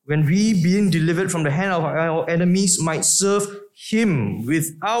when we being delivered from the hand of our enemies might serve Him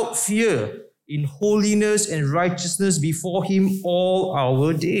without fear in holiness and righteousness before Him all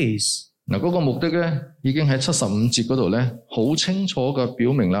our days. 嗱，嗰個目的咧已經喺75節嗰度咧好清楚嘅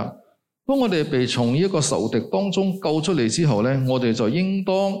表明啦。當我哋被從一個仇敵當中救出嚟之後咧，我哋就應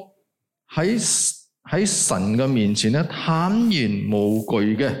當喺神嘅面前咧坦然無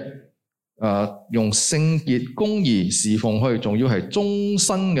懼嘅，用聖潔公義侍奉佢，仲要係終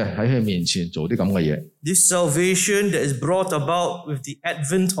身嘅喺佢面前做啲咁嘅嘢。This salvation that is brought about with the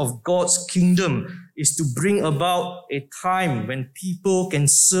advent of God's kingdom is to bring about a time when people can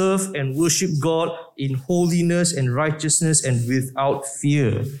serve and worship God in holiness and righteousness and without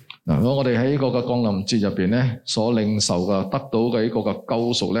fear. 嗱，我哋喺呢個嘅降臨節入邊咧，所領受嘅得到嘅呢個嘅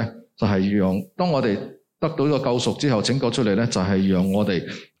救贖咧，就係讓當我哋得到呢個救贖之後拯救出嚟咧，就係讓我哋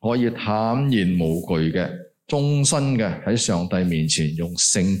可以坦然無懼嘅，終身嘅喺上帝面前用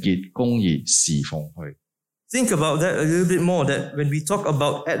聖潔公義侍奉佢。Think about that a little bit more, that when we talk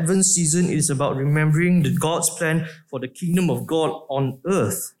about Advent season, it's about remembering God's plan for the kingdom of God on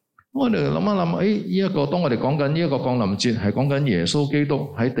earth. 我哋諗一諗，當我哋講緊呢一個降臨節，係講緊耶穌基督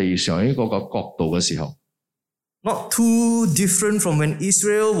喺地上呢個角度嘅時候， not too different from when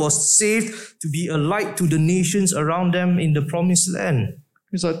Israel was saved to be a light to the nations around them in the promised land.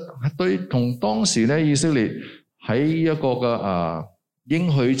 其實對同當時咧以色列喺一個嘅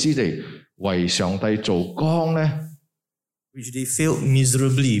應許之地為上帝做光咧。Which they failed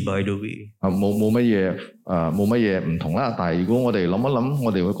miserably, by the way. 冇乜嘢唔同啦。但係如果我哋諗一諗，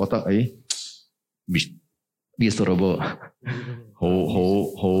我哋會覺得miserable，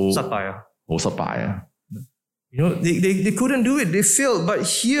 好失敗啊。You know, they couldn't do it. They failed. But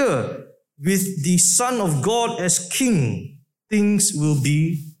here, with the Son of God as King, things will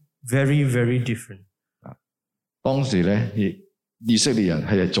be very, very different. 當時咧，以色列人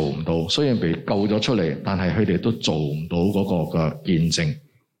係做唔到，雖然被救咗出嚟，但係佢哋都做唔到嗰個嘅見證。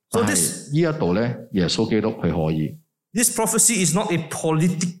但係呢一度咧，耶穌基督佢可以。This prophecy is not a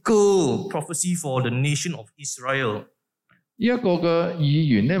political prophecy for the nation of Israel. 呢一個嘅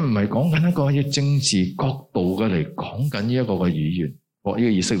語言咧，唔係講緊一個以政治角度嘅嚟講緊呢一個嘅語言，呢個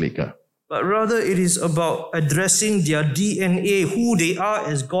以色列嘅。But rather it is about addressing their DNA, who they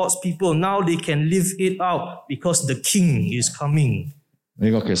are as God's people. Now they can live it out because the King is coming. 呢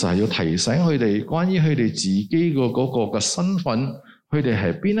個其實係要提醒佢哋關於佢哋自己嘅嗰個嘅身份，佢哋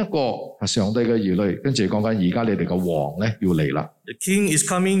係邊一個係上帝嘅兒女，跟住講緊而家你哋嘅王咧要嚟啦。The King is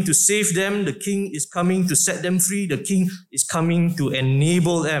coming to save them. The King is coming to set them free. The King is coming to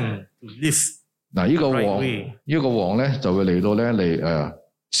enable them to live. 嗱，呢個王咧就會嚟到咧嚟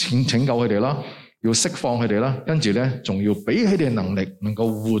拯救佢哋啦，要釋放佢哋啦，跟住咧仲要俾佢哋能力，能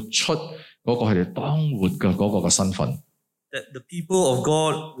夠活出嗰個佢哋當活嘅嗰個嘅身份。That the people of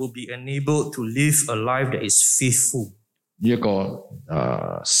God will be enabled to live a life that is faithful. 呢一個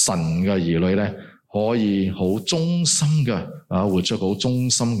神嘅兒女咧，可以好忠心嘅活出好忠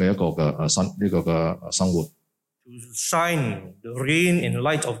心嘅一個嘅呢個嘅生活。To shine the reign and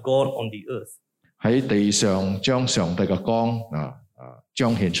light of God on the earth. 喺地上將上帝嘅光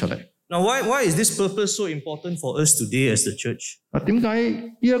彰顯出嚟。Now, why is this purpose so important for us today as the church? 點解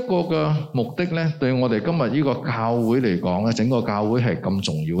呢一個嘅目的咧，對我哋今日呢個教會嚟講咧，整個教會係咁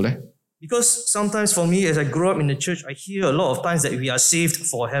重要咧？ Because sometimes for me, as I grow up in the church, I hear a lot of times that we are saved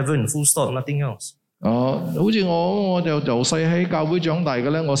for heaven, full stop, nothing else. 好似我就由細喺教會長大嘅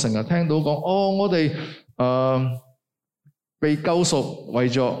咧，我成日聽到講，我哋被救贖，為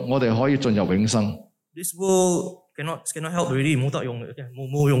咗我哋可以進入永生。This world cannot help already，冇得用嘅，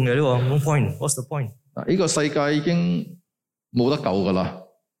冇用嘅呢個 ，no point。What's the point？ 呢個世界已經冇得救噶啦，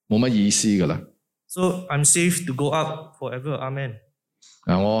冇乜意思噶啦。So I'm saved to go up forever. Amen.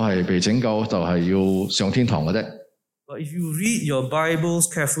 我係被拯救就係要上天堂嘅啫。But if you read your Bibles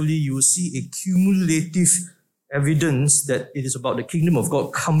carefully, you will see a cumulative evidence that it is about the kingdom of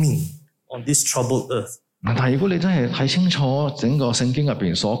God coming on this troubled earth. 但係如果你真係睇清楚整個聖經入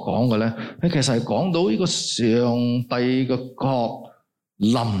邊所講嘅咧，你其實係講到呢個上帝嘅國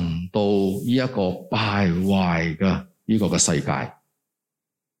臨到呢一個敗壞嘅呢個嘅世界。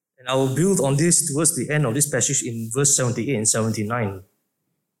And I will build on this towards the end of this passage in verse 78 and 79.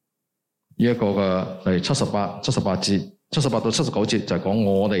 呢一個嘅第78節，78到79節就係講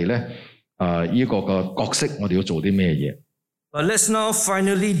我哋咧呢個嘅角色，我哋要做啲咩嘢。But let's now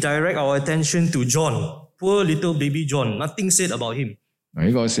finally direct our attention to John, poor little baby John. Nothing said about him.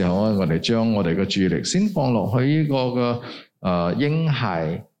 呢個時候我哋將我哋嘅注意力先放落去呢個嘅嬰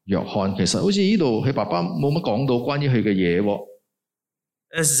孩約翰，其實好似呢度佢爸爸冇乜講到關於佢嘅嘢喎。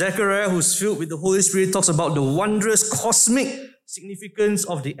As Zechariah, who's filled with the Holy Spirit, talks about the wondrous cosmic significance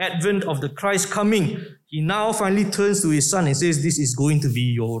of the advent of the Christ coming, he now finally turns to his son and says, this is going to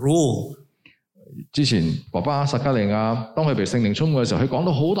be your role. 之前爸爸撒迦利亞當佢被聖靈充滿嘅時候，佢講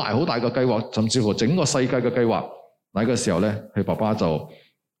到好大好大嘅計劃，甚至乎整個世界嘅計劃。喺個時候咧，佢爸爸就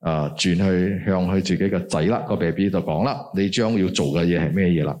轉去向佢自己嘅仔啦，個 baby 就講啦，你將要做嘅嘢係咩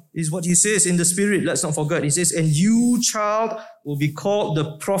嘢啦？ Is what he says in the Spirit. Let's not forget. He says, and you, child, will be called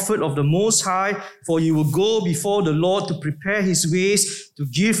the prophet of the Most High, for you will go before the Lord to prepare his ways, to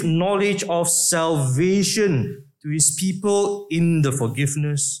give knowledge of salvation to his people in the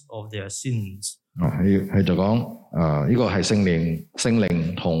forgiveness of their sins. 佢就講呢個係聖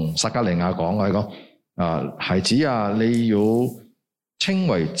靈同撒迦利亞講嘅，講孩子啊，你要稱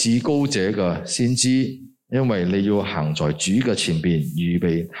為至高者嘅先知，因為你要行在主嘅前邊，預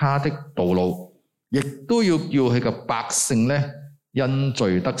備他的道路，亦都要叫佢嘅百姓咧因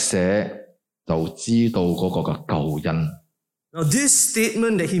罪得赦，就知道嗰個嘅救恩。Now this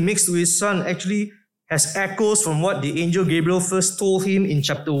statement that he makes to his son actually has echoes from what the angel Gabriel first told him in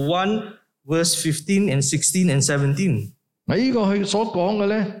chapter 1, verse 15 and 16 and 17. 呢個佢所講嘅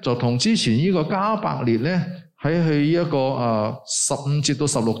咧，就同之前呢個加百列咧喺佢呢一個15節到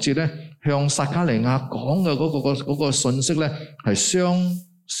16節咧，向撒迦利亞講嘅嗰個信息咧係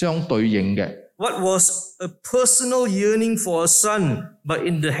相對應嘅。What was a personal yearning for a son, but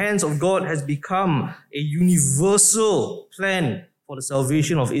in the hands of God has become a universal plan for the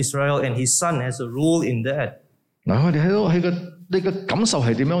salvation of Israel, and his son has a role in that. 嗱，我哋睇到你嘅感受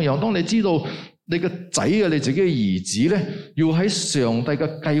係點樣樣？當你知道你嘅仔啊，你自己嘅兒子咧，要喺上帝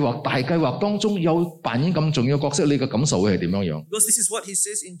嘅大計劃當中有扮演咁重要嘅角色，你嘅感受會係點樣樣？ Because this is what he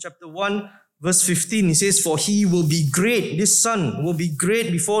says in chapter 1, verse 15. He says, "For he will be great, this son will be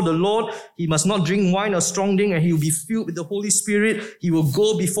great before the Lord. He must not drink wine or strong drink, and he will be filled with the Holy Spirit. He will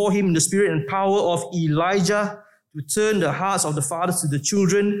go before him in the spirit and power of Elijah, to turn the hearts of the fathers to the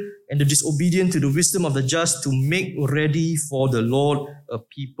children and the disobedient to the wisdom of the just, to make ready for the Lord a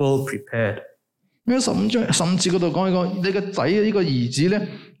people prepared." 因為15節嗰度講你個仔呢個兒子咧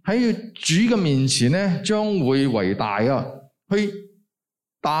喺主嘅面前咧將會為大啊，去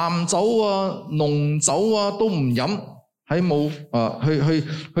淡酒啊、濃酒啊都唔飲，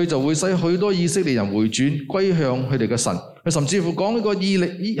佢就會使許多以色列人回轉歸向佢哋嘅神。佢甚至乎講呢個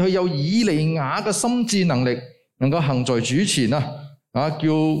佢有以利亞嘅心智能力，能夠行在主前啊，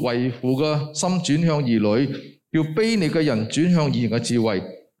叫為父嘅心轉向兒女，叫卑劣嘅人轉向義人嘅智慧，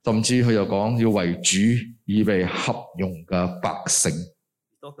甚至佢又講要為主預備合用嘅百姓。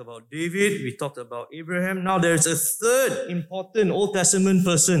We talked about David, we talked about Abraham. Now there's a third important Old Testament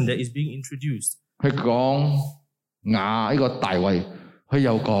person that is being introduced. 佢講呢個大衛，佢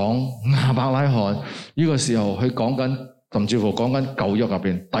又講亞伯拉罕。呢個時候佢講緊，甚至乎講緊舊約入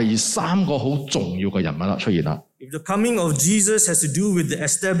邊第三個好重要嘅人物啦出現啦。If the coming of Jesus has to do with the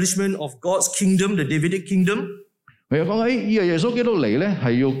establishment of God's kingdom, the Davidic kingdom, 佢又講呢個耶穌基督嚟咧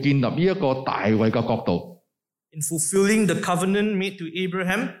係要建立呢一個大衛嘅國度。in fulfilling the covenant made to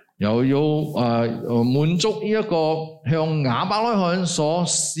Abraham, 又要滿足呢一個向亞伯拉罕所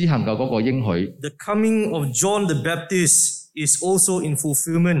施行嘅嗰個應許。the coming of John the Baptist is also in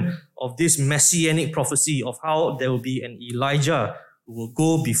fulfillment of this messianic prophecy of how there will be an Elijah who will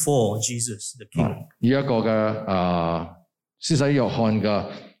go before Jesus the King. 呢一個嘅施洗約翰嘅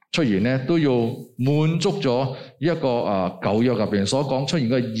出現咧，都要滿足咗呢一個舊約入邊所講出現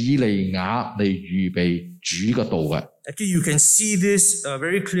嘅以利亞嚟預備主嘅道嘅。Actually, you can see this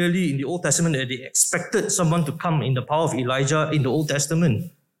very clearly in the Old Testament that they expected someone to come in the power of Elijah in the Old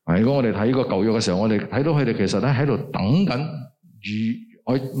Testament. 如果我哋睇呢個舊約嘅時候，我哋睇到佢哋其實咧喺度等緊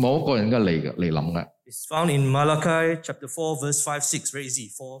某一個人嘅嚟臨嘅。It's found in Malachi chapter 4 verse 5-6. Very easy.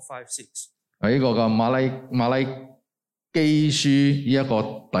 4, 5, 6. 喺呢個嘅馬拉基書呢一個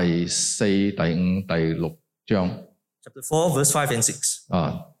第4、第5、第6章。Chapter 4 verse 5 and 6.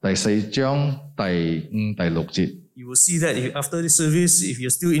 第4章第5、第6節。You will see that after this service, if you're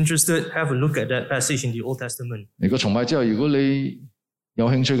still interested, have a look at that passage in the Old Testament. 如果崇拜之後，如果你有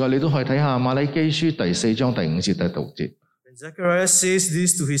興趣嘅，你都可以睇下馬拉基書第4章第5節、第6節。When Zechariah says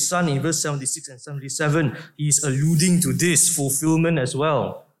this to his son in verse 76 and 77, he is alluding to this fulfillment as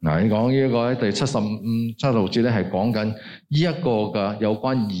well. 你講呢一個喺第75、76節咧，係講緊呢一個嘅有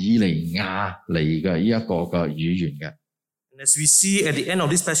關以利亞嚟嘅呢一個嘅語言嘅。And as we see at the end of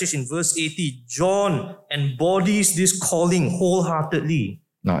this passage in verse 80, John embodies this calling wholeheartedly.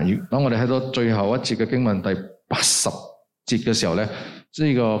 當我哋睇到最後一節嘅經文第80節嘅時候咧，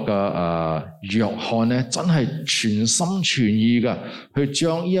呢個嘅約翰咧真係全心全意嘅去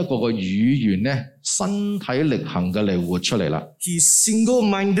將呢一個嘅語言咧身體力行嘅嚟活出嚟啦。He is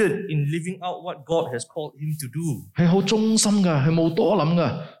single-minded in living out what God has called him to do. 係好忠心嘅，係冇多諗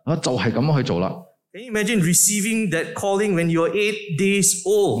嘅，就係咁樣去做啦。Can you imagine receiving that calling when you are 8 days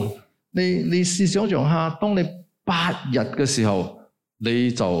old? 你試想像下，當你8日嘅時候，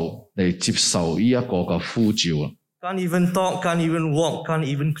你就嚟接受呢一個嘅呼召啊！ Can't even talk, can't even walk, can't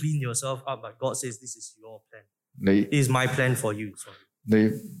even clean yourself up, but God says this is your plan. This is my plan for you. 你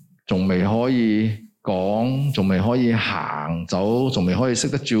仲未可以講，仲未可以行走，仲未可以識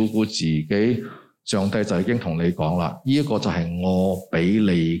得照顧自己，上帝就已經同你講啦，呢一個就係我俾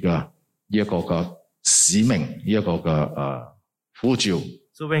你嘅呢一個嘅使命，呢一個嘅呼召。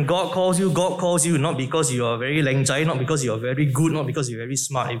So when God calls you not because you are very 靚仔, not because you are very good, not because you are very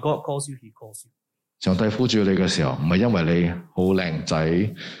smart. If God calls you, He calls you. 上帝呼召你嘅時候，唔係因為你好靚仔，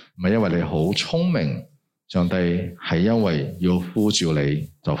唔係因為你好聰明，上帝係因為要呼召你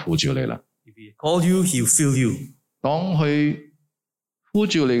就呼召你啦。If He called you, He'll fill you. 當佢呼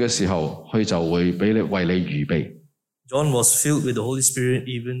召你嘅時候，佢就會俾你為你預備。John was filled with the Holy Spirit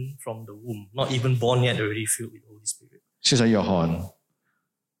even from the womb, not even born yet, already filled with the Holy Spirit. 施洗約翰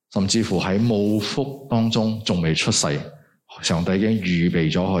甚至乎喺母腹當中仲未出世，上帝已經預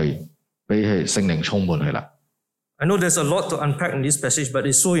備咗佢，俾佢聖靈充滿佢啦。I know there's a lot to unpack in this passage, but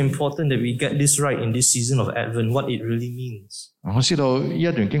it's so important that we get this right in this season of Advent, what it really means. 我知道呢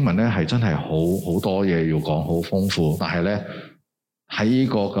一段經文咧係真係好多嘢要講，好豐富。但係咧喺呢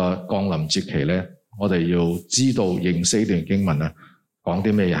個嘅降臨節期咧，我哋要知道認識呢段經文咧講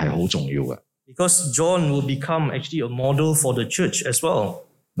啲咩嘢係好重要嘅。Because John will become actually a model for the church as well.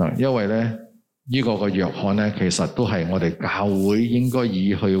 嗱，因為咧呢個嘅約翰咧，其實都係我哋教會應該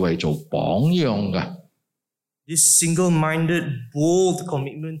以佢為做榜樣嘅。This single-minded, bold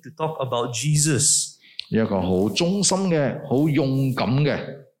commitment to talk about Jesus. 一個好忠心嘅、好勇敢嘅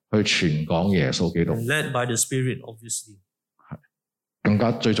去傳講耶穌基督。And led by the Spirit, obviously. 更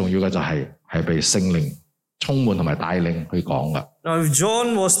加最重要嘅就係被聖靈充滿同埋帶領去講嘅。Now, if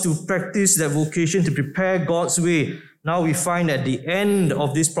John was to practice that vocation to prepare God's way, now we find at the end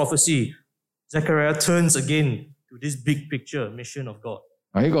of this prophecy, Zechariah turns again to this big picture mission of God.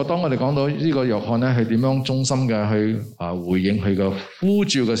 呢個當我哋講到呢個約翰咧，佢點樣忠心嘅去回應佢嘅呼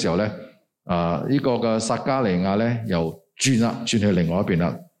召嘅時候咧，呢個嘅撒迦利亞咧又轉去另外一邊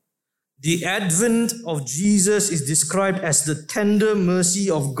啦。The advent of Jesus is described as the tender mercy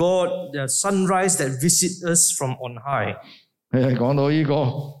of God, the sunrise that visits us from on high. 係講到呢個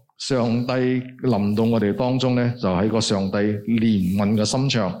上帝臨到我哋當中咧，就喺個上帝憐憫嘅心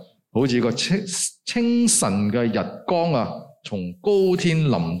腸，好似個清晨嘅日光啊，從高天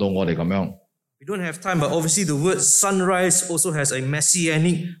臨到我哋咁樣。We don't have time, but obviously the word sunrise also has a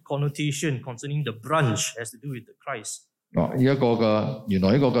messianic connotation concerning the branch, has to do with the Christ. 呢一個嘅原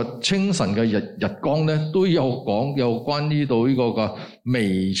來呢個嘅清晨嘅日光咧，都有講有關呢度呢個嘅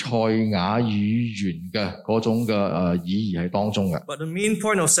彌賽亞語言嘅嗰種嘅意義喺當中嘅。But the main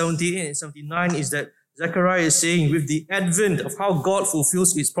point of 78 and 79 is that Zechariah is saying with the advent of how God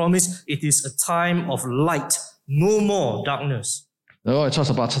fulfills His promise, it is a time of light, no more darkness. 因為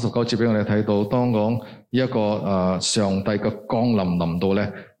78、79節俾我哋睇到，當講一個上帝嘅降臨到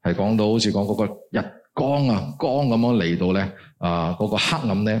咧，係講到好似講嗰個日光光咁樣嚟到咧，嗰個黑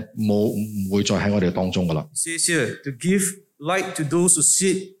暗咧唔會再喺我哋當中噶啦。It says here, to give light to those who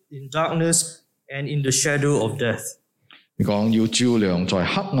sit in darkness and in the shadow of death. 你講要照亮在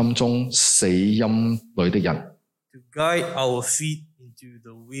黑暗中死陰裏的人。To guide our feet into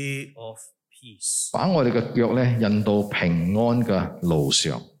the way of peace. 把我哋嘅腳咧引到平安嘅路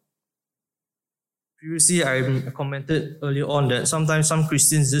上。Previously, I commented earlier on that sometimes some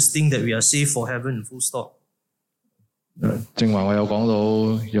Christians just think that we are saved for heaven, full stop. 正話我有講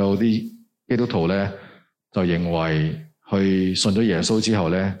到有啲基督徒咧就認為去信咗耶穌之後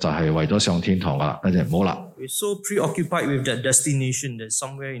咧就係為咗上天堂啦，但係唔好啦。We're so preoccupied with that destination that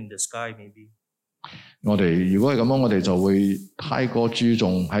somewhere in the sky maybe. 我哋如果係咁樣，我哋就會太過注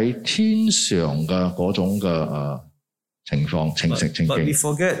重喺天上嘅嗰種嘅情景。But we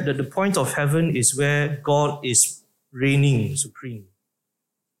forget that the point of heaven is where God is reigning supreme.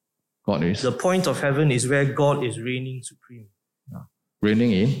 God is the point of heaven is where God is reigning supreme.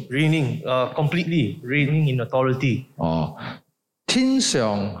 Reigning completely reigning in authority. 天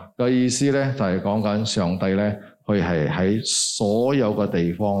上嘅意思咧就係講緊上帝咧，佢係喺所有嘅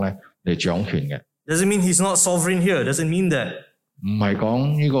地方咧嚟掌權嘅。Doesn't mean He's not sovereign here. Doesn't mean that. 唔係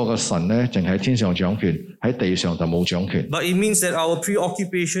講呢個嘅神咧，淨喺天上掌權，喺地上就冇掌權。But it means that our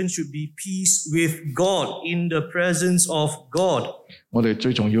preoccupation should be peace with God, in the presence of God. 我哋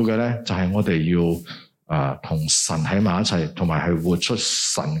最重要嘅咧，就係我哋要同神喺埋一齊，同埋係活出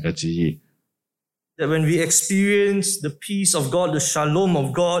神嘅旨意。That when we experience the peace of God, the shalom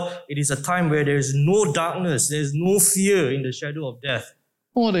of God, it is a time where there is no darkness, there is no fear in the shadow of death.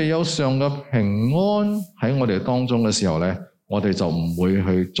 我哋有上嘅平安喺我哋當中嘅時候咧，我哋就唔會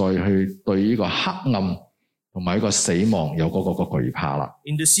再去對呢個黑暗同埋呢個死亡有嗰個懼怕啦。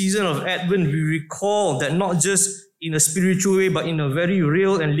In the season of Advent, we recall that not just in a spiritual way, but in a very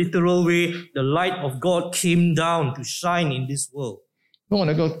real and literal way, the light of God came down to shine in this world. 咁我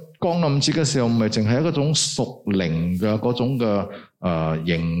哋個降臨節嘅時候，唔係淨係一種屬靈嘅嗰種嘅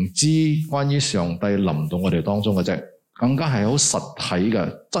認知，關於上帝臨到我哋當中嘅啫，更加係好實體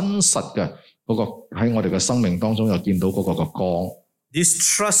嘅、真實嘅嗰個喺我哋嘅生命當中又見到嗰個嘅光。This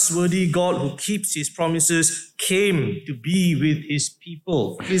trustworthy God who keeps His promises came to be with His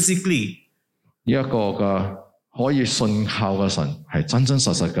people physically. 呢一個嘅可以信靠嘅神係真真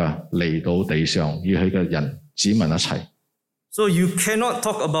實實嘅嚟到地上，與佢嘅人子民一齊。So you cannot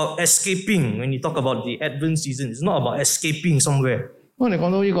talk about escaping when you talk about the Advent season. It's not about escaping somewhere. 我哋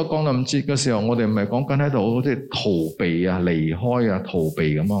講到呢個降臨節嘅時候，我哋唔係講緊喺度即係逃避啊、離開啊、逃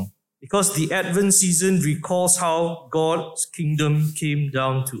避咁樣。Because the Advent season recalls how God's kingdom came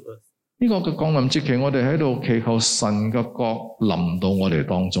down to earth. 呢個嘅降臨節期，我哋喺度祈求神嘅國臨到我哋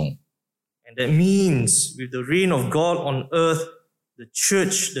當中。And that means with the reign of God on earth, the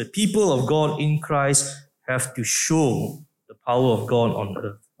church, the people of God in Christ have to show the power of God on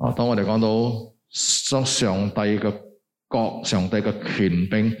earth. 當我哋講到上帝嘅國、上帝嘅權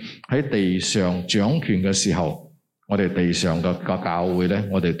柄喺地上掌權嘅時候，我哋地上嘅教會咧，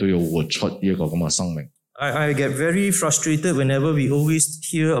我哋都要活出呢一個咁嘅生命。I get very frustrated whenever we always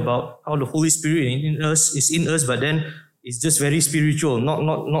hear about how the Holy Spirit is in us, but then it's just very spiritual,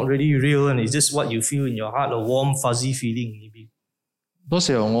 not really real, and it's just what you feel in your heart, a warm, fuzzy feeling maybe. 多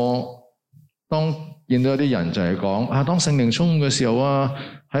時候我當見到有啲人就係講當聖靈充滿嘅時候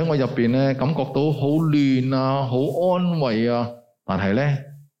喺我入邊咧感覺到好亂啊，好安慰啊，但係咧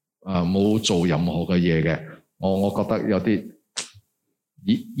冇做任何嘅嘢嘅，我覺得有啲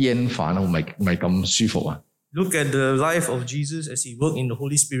厭煩唔係咁舒服啊。Look at the life of Jesus as he worked in the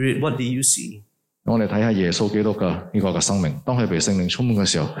Holy Spirit. What did you see? 我哋睇下耶穌基督嘅呢個嘅生命，當佢被聖靈充滿嘅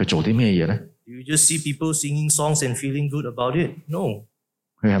時候，佢做啲咩嘢咧 Do you just see people singing songs and feeling good about it? No.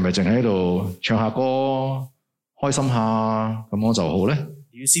 佢係咪淨喺度唱下歌，開心下咁樣就好咧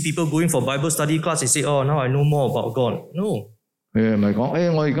Do you see people going for Bible study class and say, oh, now I know more about God? No. 佢係咪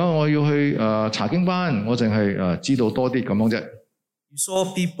講我而家我要去查經班，我淨係知道多啲咁樣啫 You saw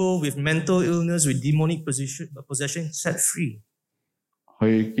people with mental illness, with demonic possession set free.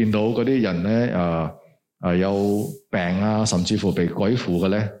 去見到嗰啲人咧有病啊，甚至乎被鬼附嘅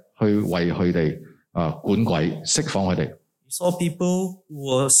咧，去為佢哋管鬼，釋放佢哋。You saw people who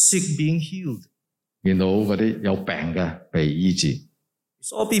were sick being healed. 見到嗰啲有病嘅被醫治。You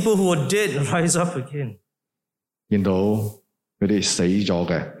saw people who were dead rise up again. 見到嗰啲死咗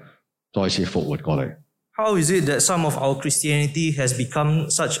嘅再次復活過嚟。How is it that some of our Christianity has become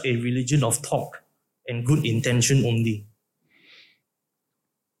such a religion of talk and good intention only?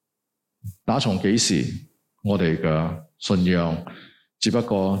 打從幾時我哋嘅信仰只不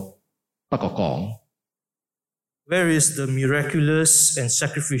過得個講 Where is the miraculous and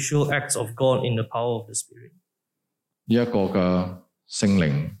sacrificial acts of God in the power of the Spirit? 呢一個嘅聖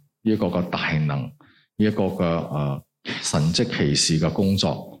靈，呢一個嘅大能，呢一個嘅神蹟奇事嘅工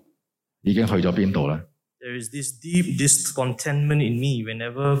作已經去咗邊度咧？ There is this deep discontentment in me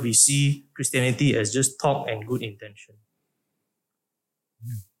whenever we see Christianity as just talk and good intention.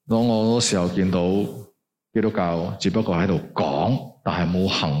 當我嗰時候見到基督教只不過喺度講，但係冇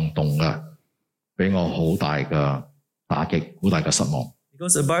行動嘅，俾我好大嘅打擊，好大嘅失望。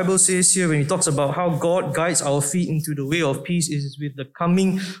Because the Bible says here, when it talks about how God guides our feet into the way of peace, is with the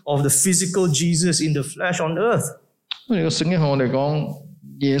coming of the physical Jesus in the flesh on earth. 因為個聖經向我哋講，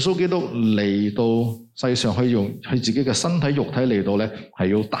耶穌基督嚟到世上，佢用佢自己嘅身體肉體嚟到咧，係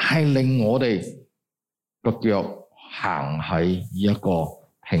要帶領我哋個腳行喺一個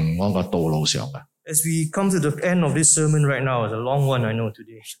平安嘅道路上嘅。As we come to the end of this sermon right now, it's a long one, I know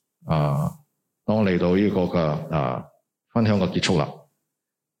today. 當嚟到呢個嘅分享嘅結束啦。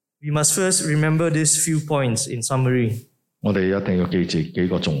We must first remember these few points in summary. 我哋一定要記住幾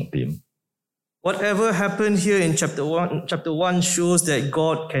個重點。Whatever happened here in chapter 1 shows that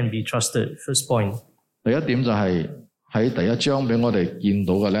God can be trusted. First point. 第一點就係喺第一章俾我哋見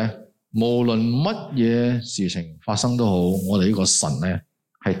到嘅咧，無論乜嘢事情發生都好，我哋呢個神咧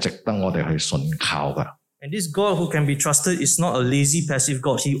係值得我哋去信靠嘅。And this God who can be trusted is not a lazy, passive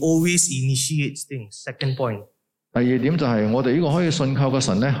God. He always initiates things. Second point. 第二點就係我哋呢個可以信靠嘅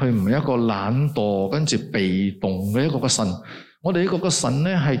神咧，佢唔係一個懶惰跟住被動嘅一個嘅神。我哋呢個嘅神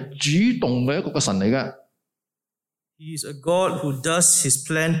咧係主動嘅一個嘅神嚟嘅。He is a God who does His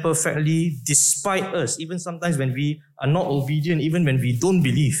plan perfectly despite us, even sometimes when we are not obedient, even when we don't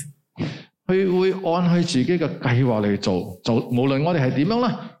believe. 佢會按佢自己嘅計劃嚟做，就無論我哋係點樣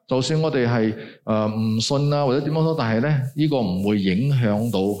啦，就算我哋係唔信啊或者點樣都，但係咧呢個唔會影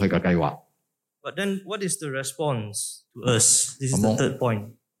響到佢嘅計劃。But then what is the response to us? This is the third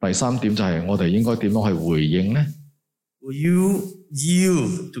point. 第三點就係我哋應該點樣去回應呢？ Will you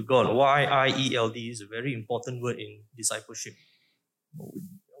yield to God? Y-I-E-L-D is a very important word in discipleship.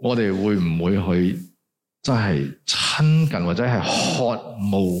 我哋會唔會去真係親近或者係渴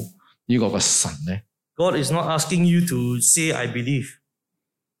慕呢個嘅神呢？ God is not asking you to say, I believe.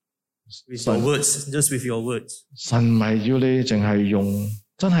 With your words, just with your words. 神唔係要你淨係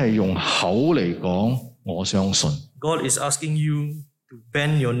真係用口嚟講，我相信。God is asking you to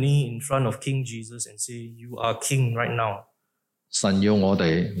bend your knee in front of King Jesus and say, you are king right now. 神要我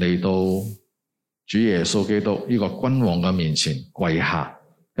哋嚟到主耶穌基督呢個君王嘅面前跪下，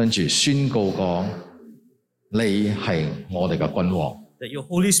跟住宣告講，你係我哋嘅君王。That your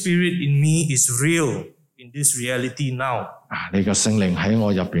Holy Spirit in me is real in this reality now. 你嘅聖靈喺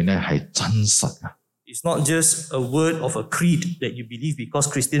我入邊咧係真實嘅。It's not just a word of a creed that you believe because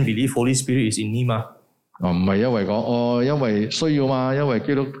Christian believe Holy Spirit is in me 嘛。唔係因為講因為需要嘛，因為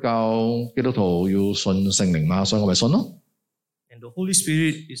基督徒要信聖靈嘛，所以我咪信咯。And the Holy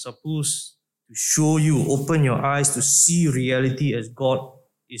Spirit is supposed to show you, open your eyes to see reality as God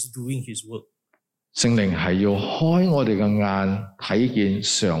is doing His work. 聖靈係要開我哋嘅眼，睇見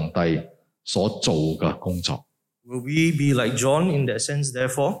上帝所做嘅工作。Will we be like John in that sense,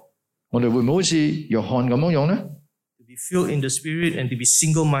 therefore? 我哋會唔會好似約翰咁樣呢？ To be filled in the Spirit and to be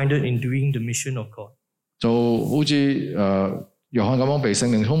single-minded in doing the mission of God. 就好似約翰咁樣被聖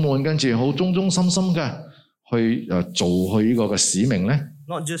靈充滿，跟住好忠心嘅去做佢呢個嘅使命呢？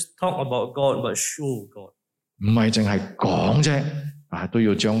 Not just talk about God, but show God. 唔係淨係講啫，都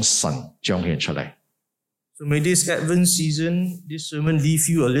要將神彰顯出嚟。So may this Advent season, this sermon leave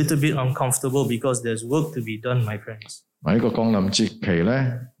you a little bit uncomfortable because there's work to be done, my friends. 喺個降臨節期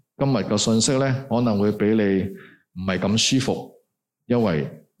呢，今日嘅信息呢，可能會俾你唔係咁舒服，因為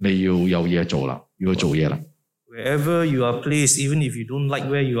你要有嘢做啦，要做嘢啦。Wherever you are placed, even if you don't like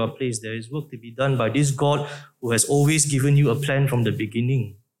where you are placed, there is work to be done by this God who has always given you a plan from the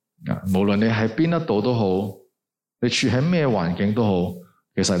beginning. 無論你喺邊一度都好，你處喺咩環境都好，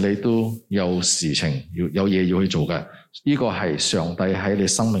其實你都有事情有嘢要去做嘅。呢個係上帝喺你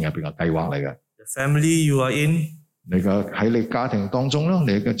生命入邊嘅計劃嚟嘅。The family you are in, 你嘅喺你家庭當中啦，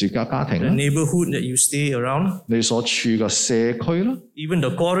你嘅自家家庭 the 啦， neighborhood that you stay around, 你所處嘅社區啦， even the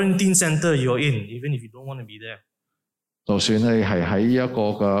quarantine center you're in, even if you don't want to be there. 就算你係喺一個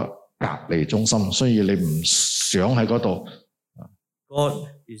嘅隔離中心，所以你唔想喺嗰度。God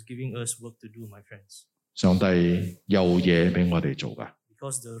is giving us work to do, my friends. 上帝有嘢俾我哋做㗎。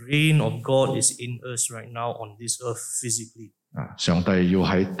Because the reign of God is in us right now on this earth physically. 上帝要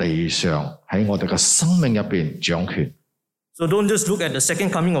喺地上喺我哋嘅生命入邊掌權。So don't just look at the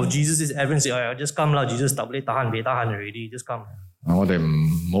second coming of Jesus this Advent and say, oh, just come lah, Jesus tak boleh tahan already, just come. 我哋唔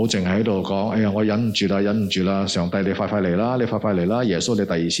好淨喺度講，哎呀，我忍唔住啦，上帝你快嚟啦，你快嚟啦，耶穌你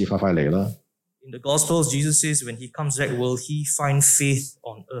第二次快嚟啦。In the Gospels, Jesus says, when He comes back, will He find faith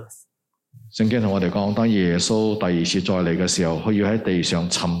on earth? 聖經同我哋講，當耶穌第二次再嚟嘅時候，佢要喺地上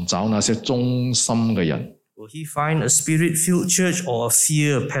尋找那些忠心嘅人。Will He find a spirit-filled church or a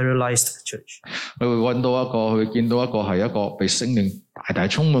fear-paralyzed church? 佢會揾到佢會見到一個係一個被聖靈大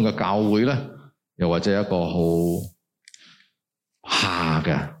充滿嘅教會咧，又或者一個好怕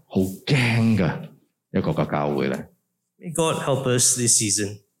嘅、好驚嘅一個嘅教會咧。May God help us this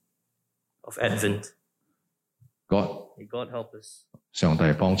season of Advent. May God help us. 上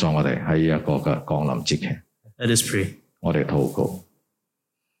帝幫助我哋喺一個嘅降臨節期。Let us pray. 我哋禱告。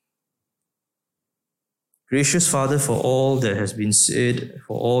Gracious Father, for all that has been said,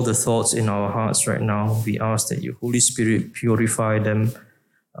 for all the thoughts in our hearts right now, we ask that your Holy Spirit purify them.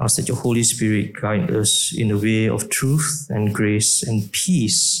 Ask that your Holy Spirit guide us in the way of truth and grace and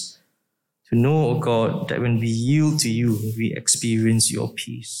peace. To know, O God, that when we yield to you, we experience your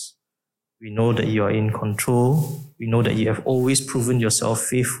peace. We know that you are in control. We know that you have always proven yourself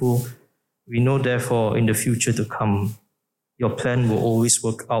faithful. We know, therefore, in the future to come, your plan will always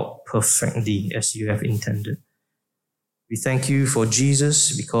work out perfectly as you have intended. We thank you for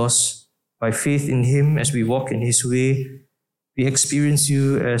Jesus because by faith in him, as we walk in his way, we experience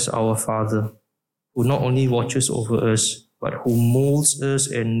you as our Father, who not only watches over us, but who molds us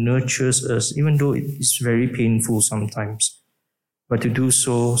and nurtures us, even though it is very painful sometimes, but to do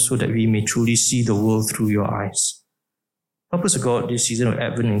so that we may truly see the world through your eyes. Help us, God, this season of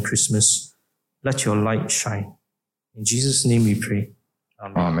Advent and Christmas. Let your light shine. In Jesus' name we pray.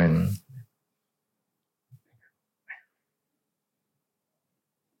 Amen. Amen.